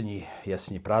je posljednji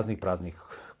jesenji praznik, praznik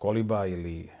koliba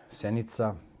ili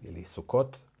senica ili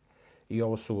sukot. I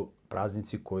ovo su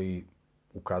praznici koji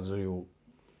ukazuju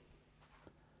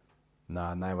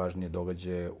na najvažnije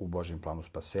događaje u Božjem planu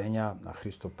spasenja, na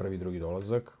Hristov prvi i drugi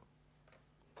dolazak,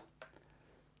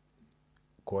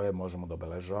 koje možemo da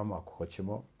obeležavamo ako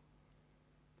hoćemo.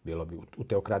 Bilo bi u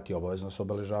teokratiji obavezno se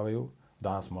obeležavaju.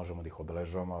 Danas možemo da ih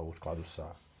obeležavamo u skladu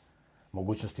sa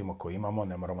mogućnostima koje imamo.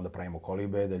 Ne moramo da pravimo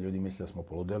kolibe, da ljudi misle da smo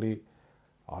poludeli,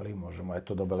 ali možemo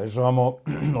da obeležavamo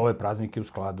ove praznike u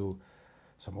skladu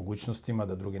sa mogućnostima,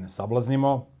 da druge ne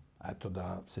sablaznimo,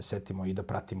 da se setimo i da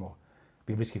pratimo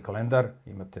biblijski kalendar.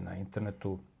 Imate na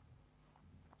internetu.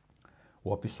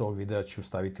 U opisu ovog videa ću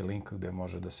staviti link gdje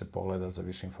može da se pogleda za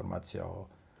više informacija o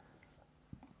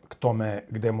tome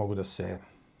gdje mogu da se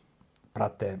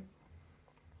prate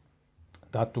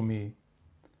datumi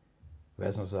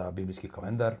vezano za biblijski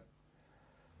kalendar.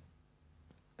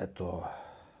 Eto,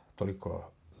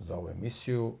 toliko za ovu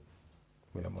emisiju.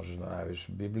 Mile, možeš da najaviš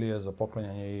Biblije za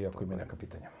poklanjanje i ako ima neka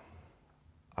pitanja.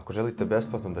 Ako želite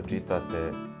besplatno da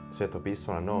čitate Sveto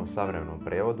pismo na novom savremenom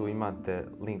prevodu, imate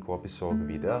link u opisu ovog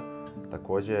videa.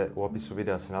 Također, u opisu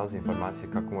videa se nalazi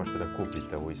informacije kako možete da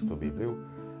kupite ovu istu Bibliju.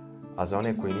 A za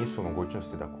one koji nisu u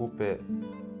mogućnosti da kupe,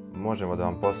 možemo da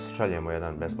vam pošaljemo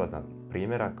jedan besplatan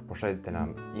primjerak. Pošaljite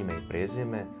nam ime i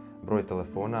prezime, broj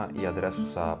telefona i adresu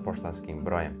sa poštanskim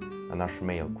brojem na naš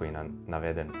mail koji je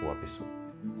naveden u opisu.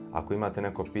 Ako imate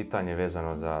neko pitanje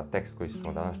vezano za tekst koji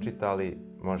smo danas čitali,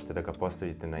 možete da ga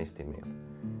postavite na isti mail.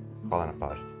 Hvala na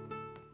pažnji.